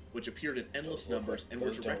Hornets, which appeared in endless Those look numbers like- and were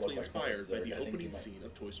those don't directly look like inspired Hornets, by Zurg. the I think opening you might- scene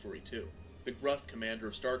of Toy Story 2. The gruff commander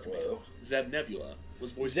of Star Command, Whoa. Zeb Nebula, was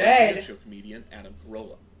voiced Zed! by show comedian Adam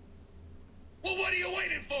Carolla. Well, what are you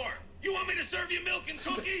waiting for? You want me to serve you milk and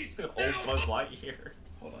cookies? It's an old Buzz Lightyear.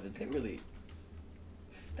 Hold on, did they really?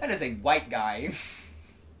 That is a white guy.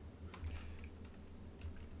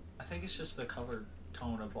 I think it's just the cover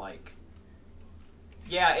tone of like.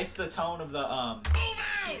 Yeah, it's the tone of the Move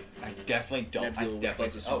out! I definitely don't. I Nebula was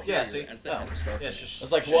definitely. Buzz's Oh, superior yeah, see? as the head of Star Yeah, Command. it's just. I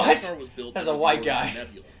was like, Shatterstar what? was built That's by a white Nebula guy. and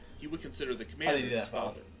Nebula. He would consider the How they commander do his that,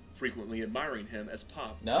 Bob? father. frequently admiring him as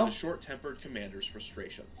Pop No? to the short-tempered commander's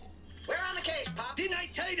frustration. We're on the case, Pop. Didn't I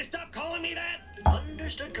tell you to stop calling me that?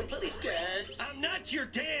 Understood completely, Dad. I'm not your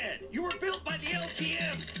dad. You were built by the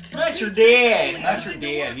LTM. Not your dad. Not your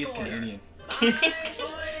dad. He's Canadian.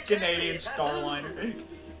 Canadian Starliner.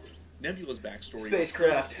 Nebula's backstory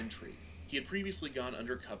Spacecraft. was intrigue. He had previously gone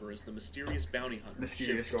undercover as the mysterious bounty hunter.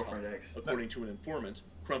 Mysterious Shiv Katal. Girlfriend X. According to an informant,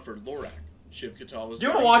 Crumford Lorak, Shiv Katal was Do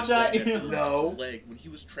you wanna watch that? No. his leg when he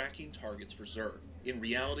was tracking targets for Zurg. In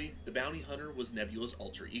reality, the bounty hunter was Nebula's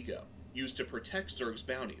alter ego, used to protect Zurg's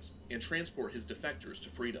bounties and transport his defectors to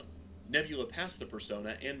freedom. Nebula passed the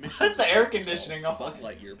persona and mission. That's the air to conditioning on. Buzz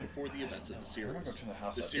Lightyear before the events of the series. I'm gonna go turn the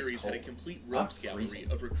house The up. It's series had a cold. complete I'm rogues gallery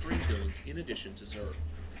freezing. of recurring villains in addition to Zurg.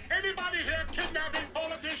 Anybody here kidnapping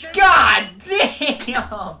politicians? God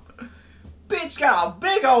damn! Bitch got a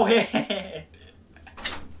big old head.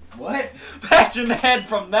 What? Imagine the head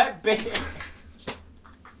from that big.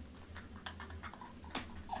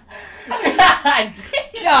 God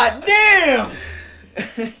damn! God damn!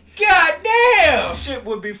 God damn! Shit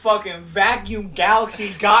would be fucking Vacuum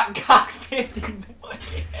Galaxy got 50 million.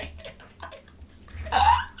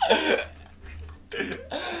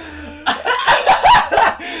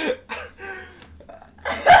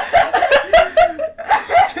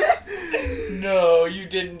 No, you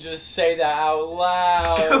didn't just say that out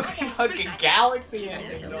loud. So fucking Galaxy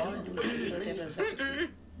ending, dog.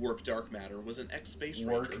 Work Dark Matter was an ex-space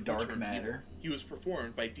Work ranger who Dark turned Matter. evil. He was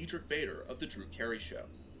performed by Diedrich Bader of The Drew Carey Show.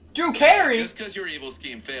 Drew Carey? Just because your evil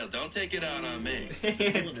scheme failed, don't take it out on me.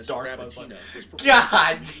 Villainous Dark Buzz Rabbitino was performed God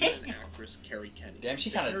by damn. comedian and actress Carrie Kenny. Damn, she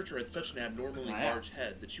The kinda- character had such an abnormally Yeah. large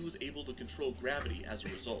head that she was able to control gravity as a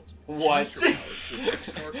result. What? She used her powers to attack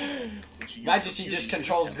Stark, and she used Imagine her she beauty just to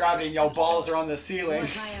controls attempt gravity and your to balls are on the ceiling.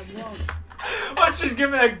 Let's just give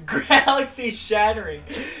me a galaxy shattering.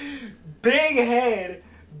 Big head.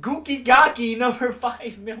 Gookie Gaki number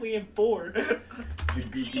 5,000,004. You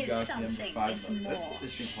goofy got number 5. Let's get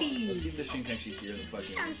this stream on. Let's see if this stream can actually hear the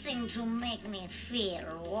fucking. Something to make me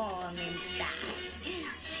feel warm inside.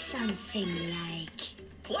 Something like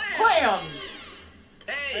Clams!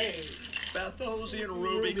 Hey, Bethosian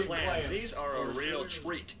Ruby clams. These are a real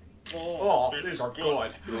treat. Oh, these are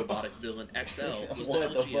good. The robotic villain XL was the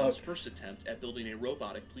What the LGM's fuck? first attempt at building a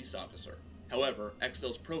robotic police officer. However,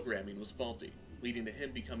 XL's programming was faulty, leading to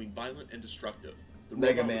him becoming violent and destructive. The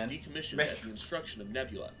Mega robot Man. was decommissioned at the instruction of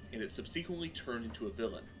Nebula, and it subsequently turned into a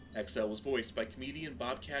villain. XL was voiced by comedian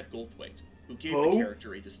Bobcat Goldthwait, who gave Who? the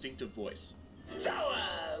character a distinctive voice. So,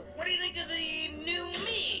 what do you think of the new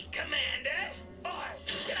me, Commander? Or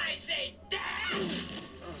should I say, Dad?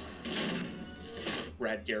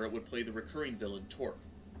 Brad Garrett would play the recurring villain Torque.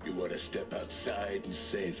 You want to step outside and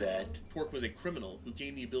say that? Torque was a criminal who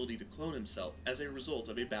gained the ability to clone himself as a result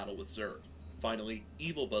of a battle with Zurg. Finally,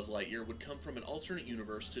 evil Buzz Lightyear would come from an alternate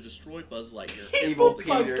universe to destroy Buzz Lightyear. Evil Buzz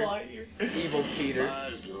Peter. Lightyear. Evil Peter.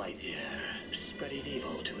 Buzz Lightyear, spreading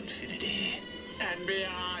evil to infinity. And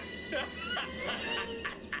beyond.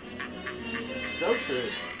 So true.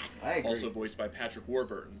 I agree. Also voiced by Patrick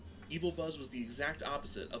Warburton, Evil Buzz was the exact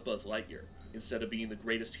opposite of Buzz Lightyear. Instead of being the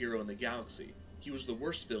greatest hero in the galaxy, he was the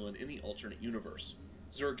worst villain in the alternate universe.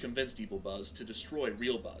 Zurg convinced Evil Buzz to destroy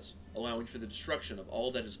real Buzz, allowing for the destruction of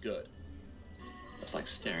all that is good. It's like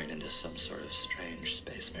staring into some sort of strange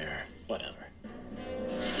space mirror. Whatever.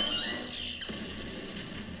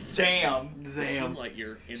 Damn. Team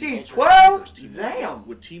Lightyear and She's the alternate 12? universe Team Damn. Lightyear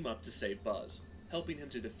would team up to save Buzz, helping him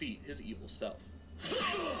to defeat his evil self.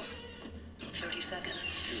 30 seconds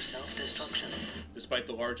to self-destruction. Despite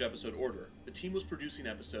the large episode order, the team was producing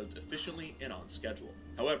episodes efficiently and on schedule.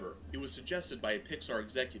 However, it was suggested by a Pixar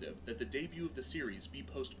executive that the debut of the series be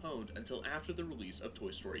postponed until after the release of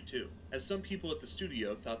Toy Story 2, as some people at the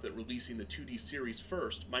studio thought that releasing the 2D series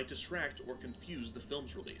first might distract or confuse the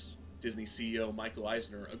film's release. Disney CEO Michael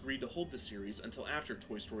Eisner agreed to hold the series until after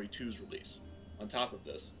Toy Story 2's release. On top of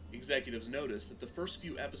this, executives noticed that the first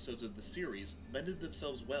few episodes of the series lended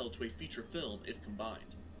themselves well to a feature film if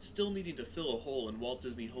combined. Still needing to fill a hole in Walt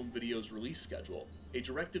Disney Home Video's release schedule, a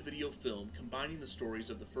direct-to-video film combining the stories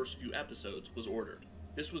of the first few episodes was ordered.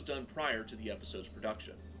 This was done prior to the episode's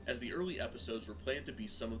production, as the early episodes were planned to be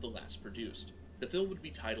some of the last produced. The film would be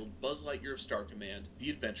titled Buzz Lightyear of Star Command: The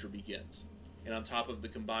Adventure Begins. And on top of the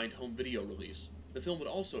combined home video release, the film would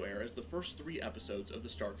also air as the first 3 episodes of the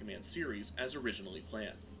Star Command series as originally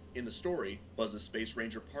planned. In the story, Buzz's Space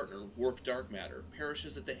Ranger partner, Warp Dark Matter,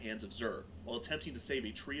 perishes at the hands of Zurg, while attempting to save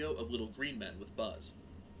a trio of little green men with Buzz.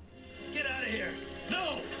 Get out of here.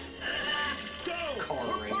 No. Go.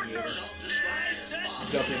 Car radiator.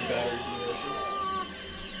 Dumping batteries in the ocean.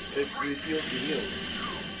 It refuels the heels.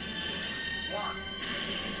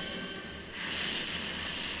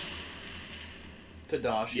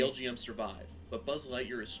 Tadashi. The LGM survive, but Buzz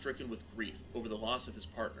Lightyear is stricken with grief over the loss of his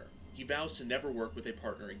partner. He vows to never work with a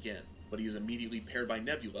partner again, but he is immediately paired by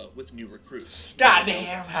Nebula with new recruits.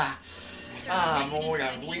 Goddamn! Oh, I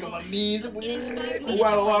got weak on my knees.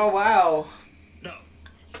 Wow. No.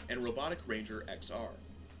 And Robotic Ranger XR.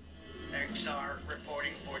 XR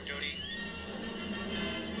reporting for duty.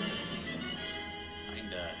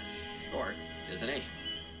 Kinda short, isn't he?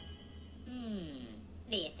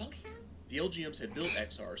 Do you think so? The LGMs had built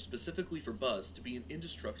XR specifically for Buzz to be an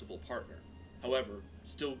indestructible partner. However,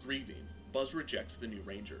 still grieving, Buzz rejects the new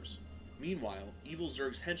Rangers. Meanwhile, evil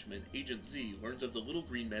Zurg's henchman, Agent Z, learns of the Little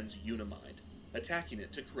Green Men's Unimind, attacking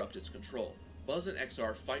it to corrupt its control. Buzz and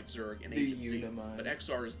XR fight Zurg and Agent Z, but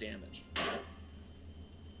XR is damaged.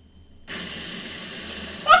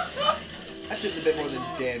 That shit's a bit more than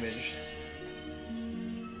damaged.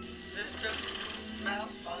 System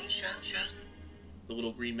malfunction. The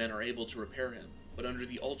Little Green Men are able to repair him, but under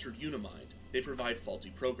the altered Unimind, they provide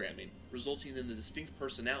faulty programming, resulting in the distinct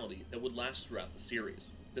personality that would last throughout the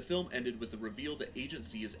series. The film ended with the reveal that Agent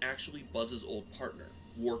Z is actually Buzz's old partner,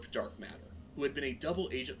 Warp Dark Matter, who had been a double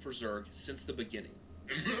agent for Zurg since the beginning.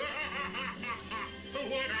 What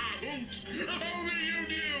a hoot! If only you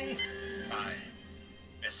knew! I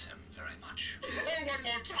miss him very much. Oh, one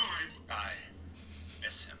more time! I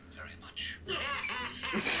miss him very much.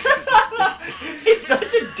 He's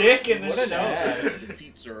such a dick in this show. Ass.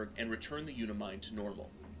 Defeat Zurg and return the Unimind to normal,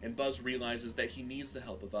 and Buzz realizes that he needs the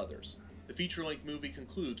help of others. The feature-length movie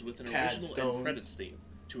concludes with an original end credits theme,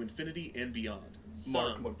 To Infinity and Beyond,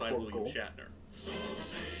 sung by William Shatner. So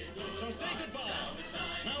say goodbye.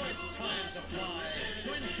 Now it's time to fly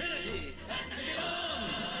to infinity and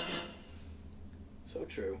beyond. So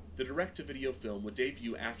true. The direct-to-video film would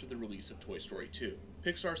debut after the release of Toy Story 2.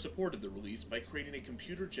 Pixar supported the release by creating a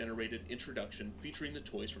computer-generated introduction featuring the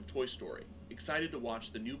toys from Toy Story. Excited to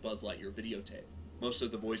watch the new Buzz Lightyear videotape. Most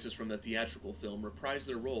of the voices from the theatrical film reprise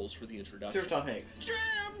their roles for the introduction. Sir Tom Hanks.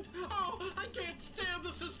 Jammed! Oh, I can't stand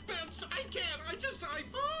the suspense. I can't.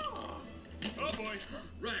 Oh boy.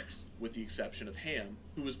 Rex! With the exception of Ham,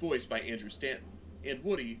 who was voiced by Andrew Stanton, and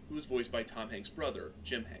Woody, who was voiced by Tom Hanks' brother,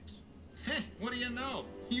 Jim Hanks. Hey, what do you know?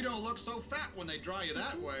 You don't look so fat when they draw you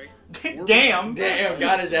that way. Damn,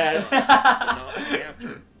 got his ass. But not long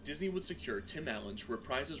after, Disney would secure Tim Allen to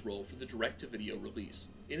reprise his role for the direct-to-video release,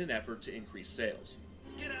 in an effort to increase sales.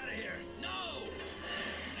 Get out of here. No!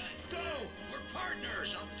 Go! We're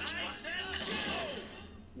partners. I said go!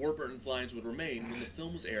 Warburton's lines would remain when the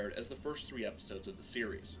film was aired as the first 3 episodes of the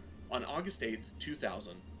series. On August 8,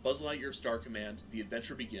 2000, Buzz Lightyear Star Command: The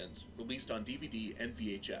Adventure Begins, released on DVD and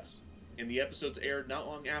VHS. And the episodes aired not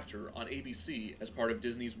long after on ABC as part of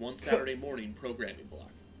Disney's One Saturday Morning programming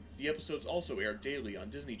block. The episodes also aired daily on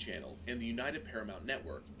Disney Channel and the United Paramount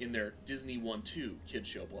Network in their Disney 1-2 Kids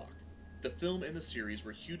Show block. The film and the series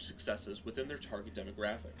were huge successes within their target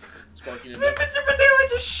demographic, sparking another... Mr. Potato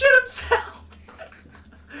just shit himself!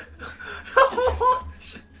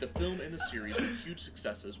 The film and the series were huge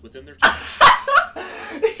successes within their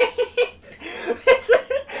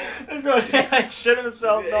That's what he shit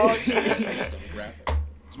himself, dog. demographic,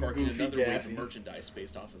 sparking Goofy another wave of Daffy. merchandise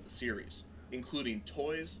based off of the series, including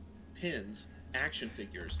toys, pins, action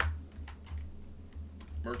figures,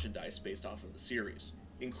 merchandise based off of the series,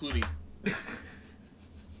 including...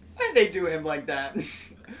 Why'd they do him like that?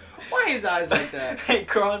 Why his eyes like that? Hey,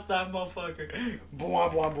 cross-eyed motherfucker. Bwah,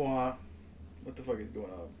 bwah, bwah. What the fuck is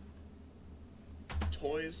going on?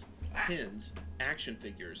 Toys, pins, action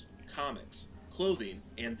figures, comics, clothing,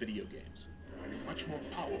 and video games. I'm much more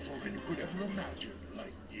powerful than you could ever imagine,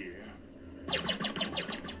 Lightyear. The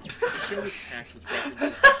show is packed with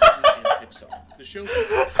references to Disney and Pixar. The show...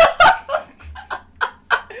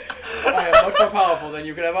 I am much more powerful than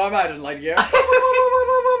you could ever imagine, Lightyear.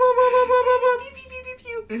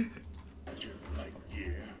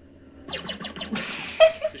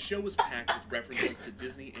 The show was packed with references to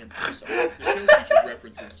Disney and Pixar. The show featured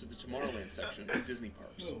references to the Tomorrowland section of Disney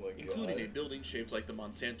parks, including a building shaped like the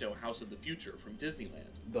Monsanto House of the Future from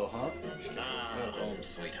Disneyland. The huh? Home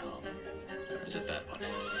sweet home. Is it that one?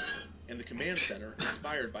 And the command center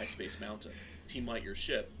inspired by Space Mountain. Team Lightyear's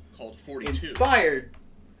ship, called 42... Inspired?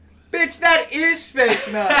 Bitch, that is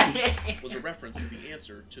Space Mountain! was a reference to the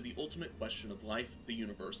answer to the ultimate question of life, the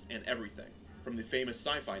universe, and everything. From the famous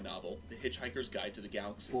sci-fi novel, The Hitchhiker's Guide to the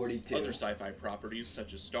Galaxy. 42. Other sci-fi properties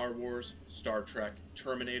such as Star Wars, Star Trek,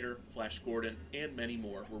 Terminator, Flash Gordon, and many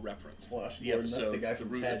more were referenced. Flash The Gordon, that's episode, the guy The from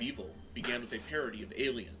Root Ted. of Evil, began with a parody of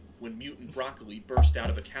Alien, when mutant broccoli burst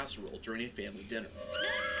out of a casserole during a family dinner.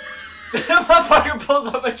 Motherfucker pulls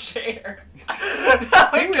up a chair.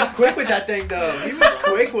 He was quick with that thing, though. He was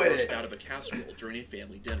quick with it. Out of a casserole during a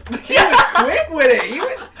family dinner. He was quick with it. He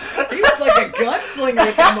was like a gunslinger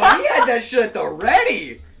with the money. He had that shit at the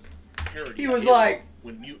ready. He was like,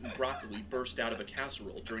 when mutant broccoli burst out of a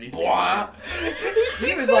casserole during a family dinner.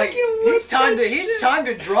 He was like, his time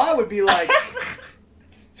to draw would be like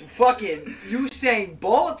fucking Usain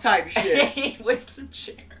Bolt type shit. He whips a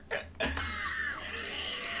chair.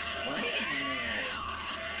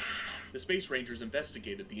 The Space Rangers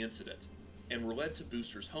investigated the incident and were led to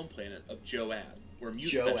Booster's home planet of Joab, where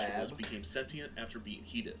mutant vegetables became sentient after being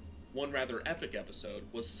heated. One rather epic episode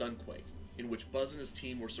was Sunquake, in which Buzz and his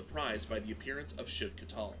team were surprised by the appearance of Shiv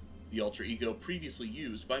Katal, the alter ego previously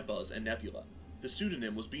used by Buzz and Nebula. The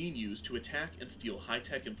pseudonym was being used to attack and steal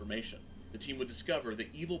high-tech information. The team would discover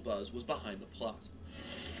that evil Buzz was behind the plot.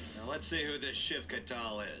 Now let's see who this Shiv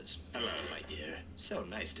Katal is. Hello, my dear. So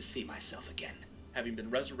nice to see myself again. Having been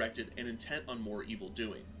resurrected and intent on more evil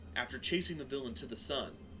doing, after chasing the villain to the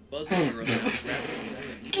sun, Buzz and Mira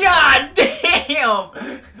God damn!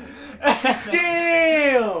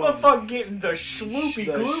 Damn! Motherfucker getting the shloopy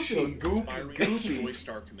gloopy. Inspiring to destroy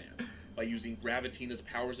Star Command by using Gravitina's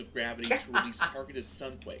powers of gravity to release targeted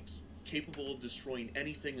sunquakes, capable of destroying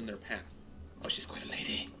anything in their path. Oh, she's quite a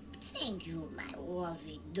lady. Thank you, my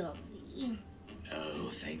lovey-dovey.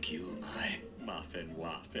 Oh, thank you, my muffin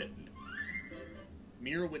waffin.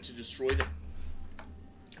 Mira went to destroy the...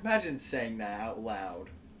 Imagine saying that out loud.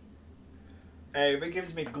 Hey, if it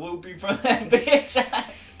gives me gloopy from that bitch,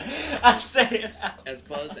 I say it out. As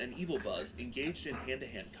Buzz and Evil Buzz engaged in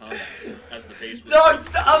hand-to-hand combat, as the base was...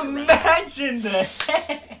 Don't imagine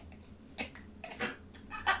that!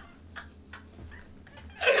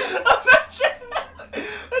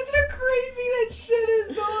 Imagine how crazy that shit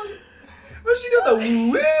is, dog. What she do the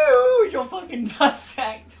woo? Your fucking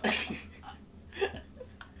nutsack.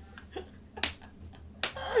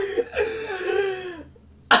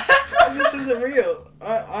 This isn't real.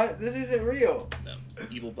 This isn't real. No.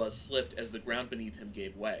 Evil Buzz slipped as the ground beneath him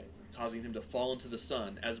gave way, causing him to fall into the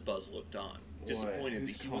sun as Buzz looked on, disappointed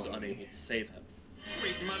that he was unable to save him.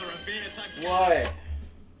 Sweet mother of Venus, What?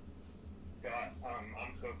 Scott,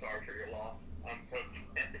 I'm so sorry for your loss. I'm so sorry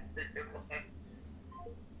for your loss.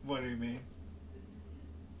 What do you mean?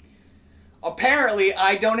 Apparently,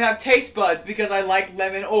 I don't have taste buds because I like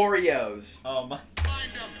lemon Oreos. Oh my.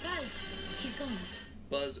 Buzz, he's gone.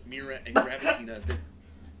 Buzz, Mira, and Gravitina.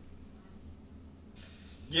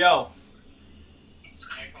 Yo.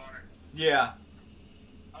 Hey, Connor. Yeah.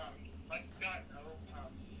 Like Scott,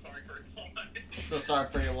 sorry for your loss. So sorry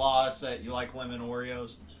for your loss that you like lemon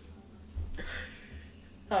Oreos.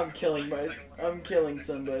 I'm killing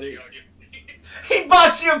somebody. He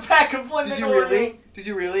bought you a pack of lemon Oreos. Did you really? Did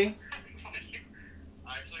you really?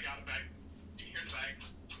 I actually got a bag. Here's a bag.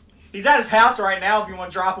 He's at his house right now if you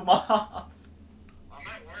want to drop him off. I'm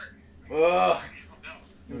at work. Ugh.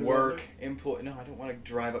 Work. Import. No, I don't want to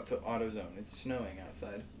drive up to AutoZone. It's snowing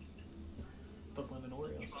outside. But lemon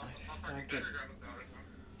Oreos. I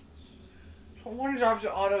don't want to drive to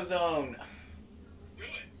AutoZone.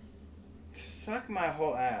 Suck my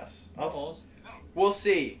whole ass. We'll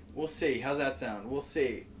see. We'll see. How's that sound? We'll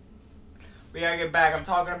see. We gotta get back. I'm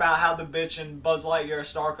talking about how the bitch in Buzz Lightyear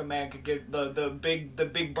Star Command could give the big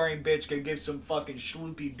brain bitch could give some fucking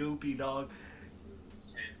schloopy doopy, dog.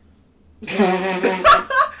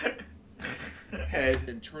 Head.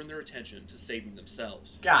 And turn their attention to saving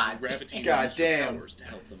themselves. God damn. Powers to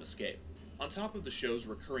help them escape. On top of the show's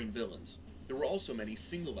recurring villains, there were also many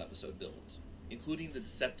single episode villains, including the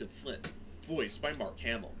deceptive Flint, voiced by Mark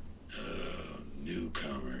Hamill.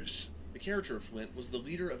 Newcomers. The character of Flint was the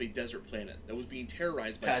leader of a desert planet that was being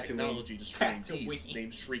terrorized by technology destroying beasts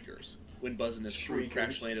named Shriekers. When Buzz and his crew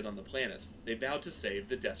crash landed on the planet, they vowed to save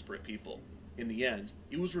the desperate people. In the end,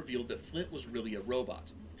 it was revealed that Flint was really a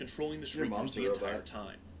robot, controlling the Shriekers the entire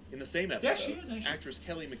time. In the same episode, actress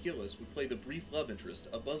Kelly McGillis would play the brief love interest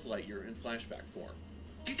of Buzz Lightyear in flashback form.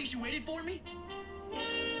 Do you think she waited for me?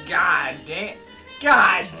 God damn.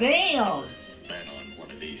 God damn. Been on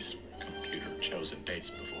one of these computer-chosen dates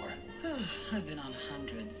before. I've been on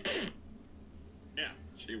hundreds. Yeah,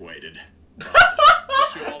 she waited. The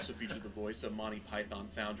show also featured the voice of Monty Python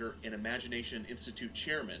founder and Imagination Institute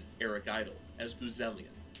chairman Eric Idle as Guzelian,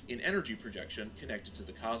 an energy projection connected to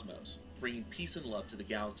the cosmos, bringing peace and love to the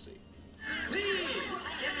galaxy. Please,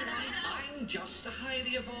 everyone, I'm just a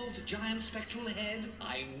highly evolved giant spectral head.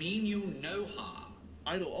 I mean you no harm.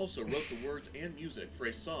 Idle also wrote the words and music for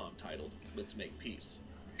a song titled Let's Make Peace.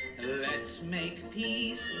 Let's make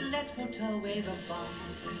peace, let's put away the bombs.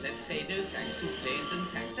 Let's say no thanks to planes and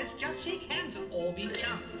tanks. Let's just shake hands and all be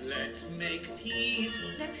chums. Let's make peace,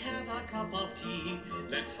 let's have a cup of tea.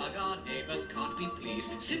 Let's hug our neighbors, can't we please?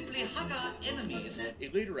 Simply hug our enemies. A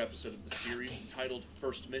later episode of the series, entitled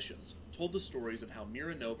First Missions, told the stories of how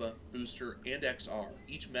Mira Nova, Booster, and XR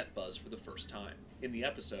each met Buzz for the first time. In the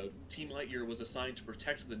episode, Team Lightyear was assigned to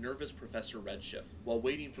protect the nervous Professor Redshift while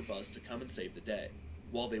waiting for Buzz to come and save the day.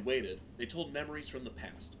 While they waited, they told memories from the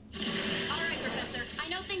past. Alright, Professor. I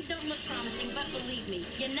know things don't look promising, but believe me,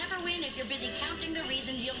 you never win if you're busy counting the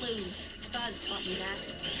reasons you lose. Buzz taught me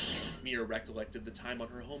that. Mira recollected the time on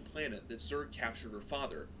her home planet that Zurg captured her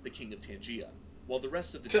father, the King of Tangia, while the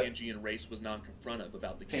rest of the Tangian race was non-confrontive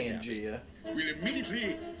about the kidnapping. We'll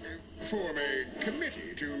immediately form a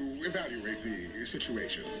committee to evaluate the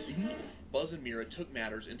situation. Buzz and Mira took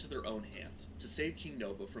matters into their own hands to save King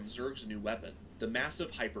Nova from Zurg's new weapon, the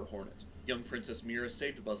massive Hyper Hornet. Young Princess Mira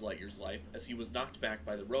saved Buzz Lightyear's life as he was knocked back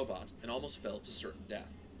by the robot and almost fell to certain death.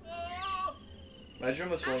 Imagine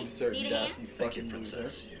almost falling to certain death, you fucking loser.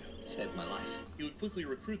 Saved my life. He would quickly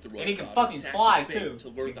recruit the robot And he can fucking attack fly, his bait too. to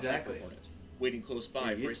lure Exactly. the Hyper Hornet, waiting close by for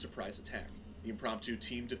a Idiot. surprise attack. The impromptu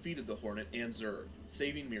team defeated the Hornet and Zurg,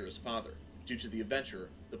 saving Mira's father. Due to the adventure,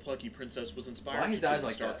 the plucky princess was inspired Why to his join eyes the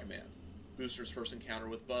like Star that? Command. Booster's first encounter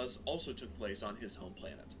with Buzz also took place on his home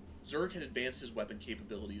planet. Zurg had advanced his weapon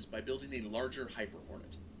capabilities by building a larger Hyper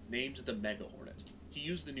Hornet, named the Mega Hornet. He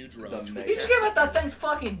used the new drone to You scared about that thing's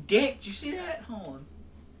fucking dick. Did you see that? Hold on.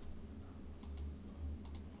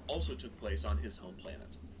 also took place on his home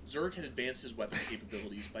planet. Zurg had advanced his weapon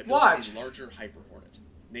capabilities by building Watch. a larger Hyper Hornet,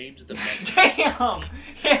 named the Mega. Damn!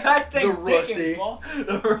 Yeah, I think The Russie.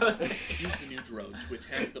 The Russie. He used the new drone to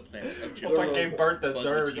attack the planet of What if I Joab. gave birth to Buzz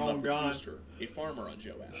Zurg? would team Oh, up with God. Booster, a farmer on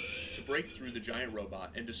Joab, to break through the giant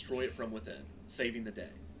robot and destroy it from within, saving the day.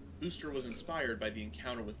 Booster was inspired by the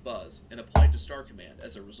encounter with Buzz and applied to Star Command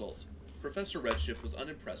as a result. Professor Redshift was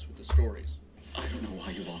unimpressed with the stories. I don't know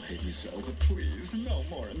why you all hate me so, but please, no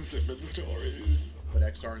more insipid stories. But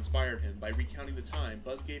XR inspired him by recounting the time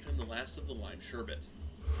Buzz gave him the last of the lime sherbet.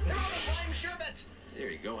 Now the lime sherbet! There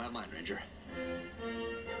you go, have mine, Ranger.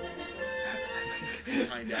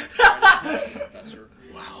 Behind Axar, Professor.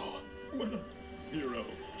 Wow, what a hero.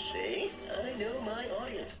 See? I know my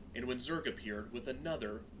audience. And when Zurg appeared with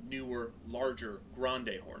another, newer, larger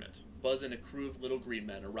Grande Hornet, Buzz and a crew of little green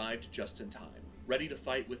men arrived just in time, ready to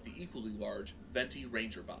fight with the equally large Venti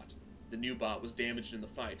Ranger bot. The new bot was damaged in the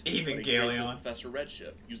fight, but a grateful Evangelion. Professor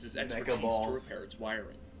Redshift uses Mega expertise to balls. repair its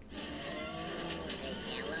wiring.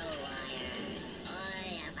 Hello,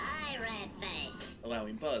 I am Redface.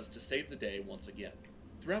 Allowing Buzz to save the day once again.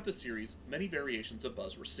 Throughout the series, many variations of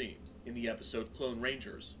Buzz were seen. In the episode Clone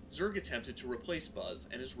Rangers, Zurg attempted to replace Buzz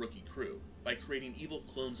and his rookie crew by creating evil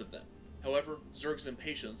clones of them. However, Zurg's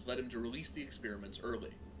impatience led him to release the experiments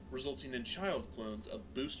early, resulting in child clones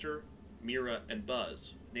of Booster, Mira, and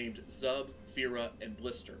Buzz, named Zub, Fira, and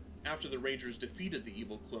Blister. After the Rangers defeated the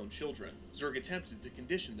evil clone children, Zurg attempted to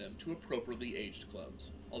condition them to appropriately aged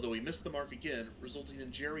clones, although he missed the mark again, resulting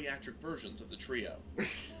in geriatric versions of the trio.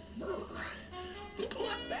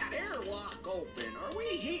 Let that airlock open. Are we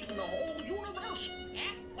heating the whole universe?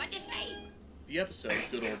 Eh? What'd you say? The episode,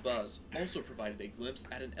 Good Old Buzz, also provided a glimpse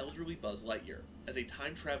at an elderly Buzz Lightyear, as a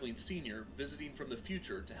time-traveling senior visiting from the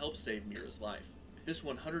future to help save Mira's life. This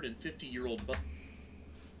 150-year-old Buzz...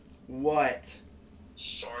 What?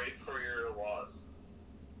 Sorry for your loss.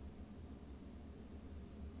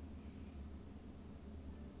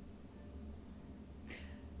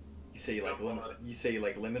 You say you like lemon. You say you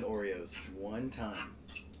like lemon Oreos one time.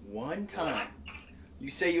 One time. You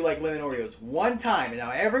say you like lemon Oreos one time, and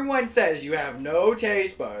now everyone says you have no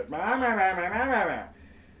taste buds.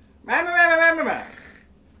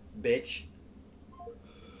 Bitch.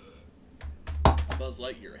 Buzz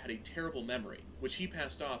Lightyear had a terrible memory, which he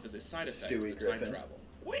passed off as a side effect Stewie of the time Griffin. travel.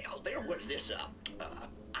 Well, there was this,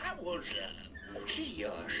 I was,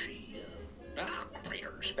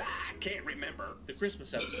 Raiders, I can't remember. The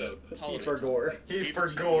Christmas episode, Holiday forgore. Time, He gave the team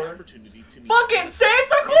forgore. the opportunity to meet Fucking Santa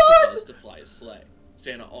Santa and Claus! Buzz to fly his sleigh.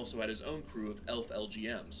 Santa also had his own crew of elf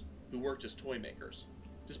LGMs, who worked as toy makers.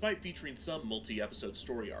 Despite featuring some multi-episode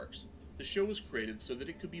story arcs, the show was created so that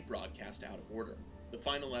it could be broadcast out of order. The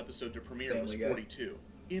final episode to premiere was Family Guy. 42,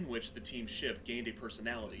 in which the team's ship gained a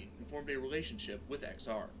personality and formed a relationship with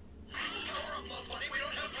XR.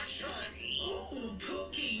 Oh,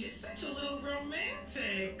 Pookie, you're such a little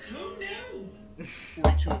romantic. Who knew?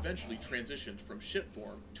 42 eventually transitioned from ship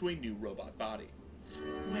form to a new robot body.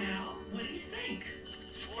 Well, what do you think?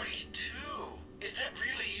 42? Is that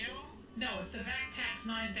really you? No, it's the Vactax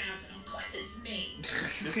Max 9000. Of course it's me.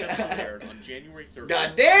 This episode aired on January 3rd.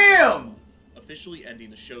 Goddamn! Officially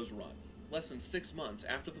ending the show's run, less than 6 months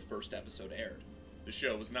after the first episode aired. The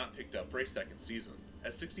show was not picked up for a second season,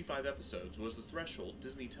 as 65 episodes was the threshold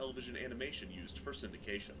Disney television animation used for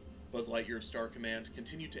syndication. Buzz Lightyear Star Command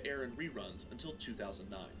continued to air in reruns until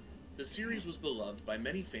 2009. The series was beloved by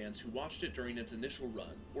many fans who watched it during its initial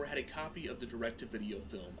run or had a copy of the direct-to-video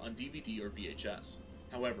film on DVD or VHS.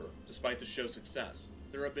 However, despite the show's success,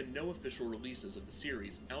 there have been no official releases of the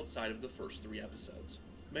series outside of the first 3 episodes.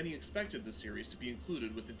 Many expected the series to be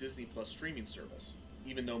included with the Disney Plus streaming service,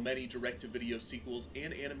 even though many direct-to-video sequels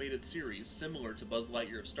and animated series similar to Buzz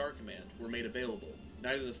Lightyear Star Command were made available.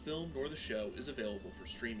 Neither the film nor the show is available for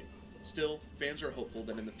streaming. Still, fans are hopeful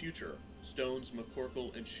that in the future, Stone's,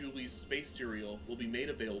 McCorkle, and Shuli's space serial will be made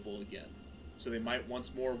available again, so they might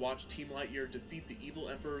once more watch Team Lightyear defeat the evil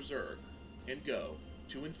Emperor Zurg and go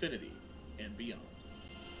to infinity and beyond.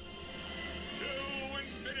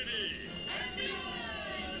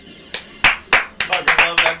 Fucking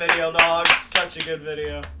love that video, dog. Such a good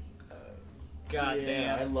video. God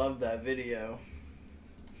Yeah, I damn. love that video.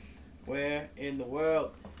 Where in the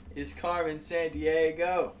world is Carmen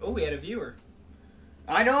Sandiego? Oh, we had a viewer.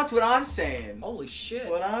 I know, that's what I'm saying. Holy shit.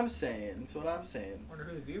 That's what I'm saying. That's what I'm saying. Wonder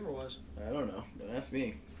who the viewer was. I don't know. Don't ask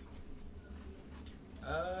me.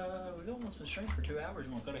 We've almost been streaming for 2 hours.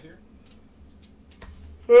 You want to cut it here?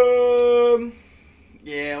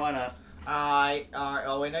 Yeah, why not? Alright.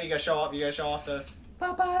 Oh, wait, no, you gotta show off. You gotta show off the.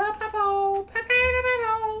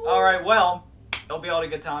 Alright, well, it'll be all a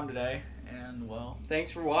good time today. And, well.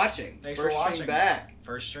 Thanks for watching. Thanks First for watching. stream back.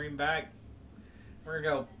 First stream back. We're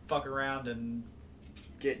gonna go fuck around and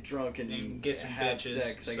get drunk and get some have bitches.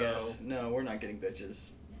 sex, I so. guess. No, we're not getting bitches.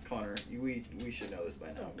 Connor, we should know this by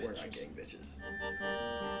now. We're not getting bitches.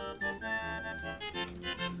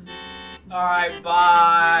 Alright,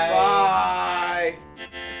 bye. Bye.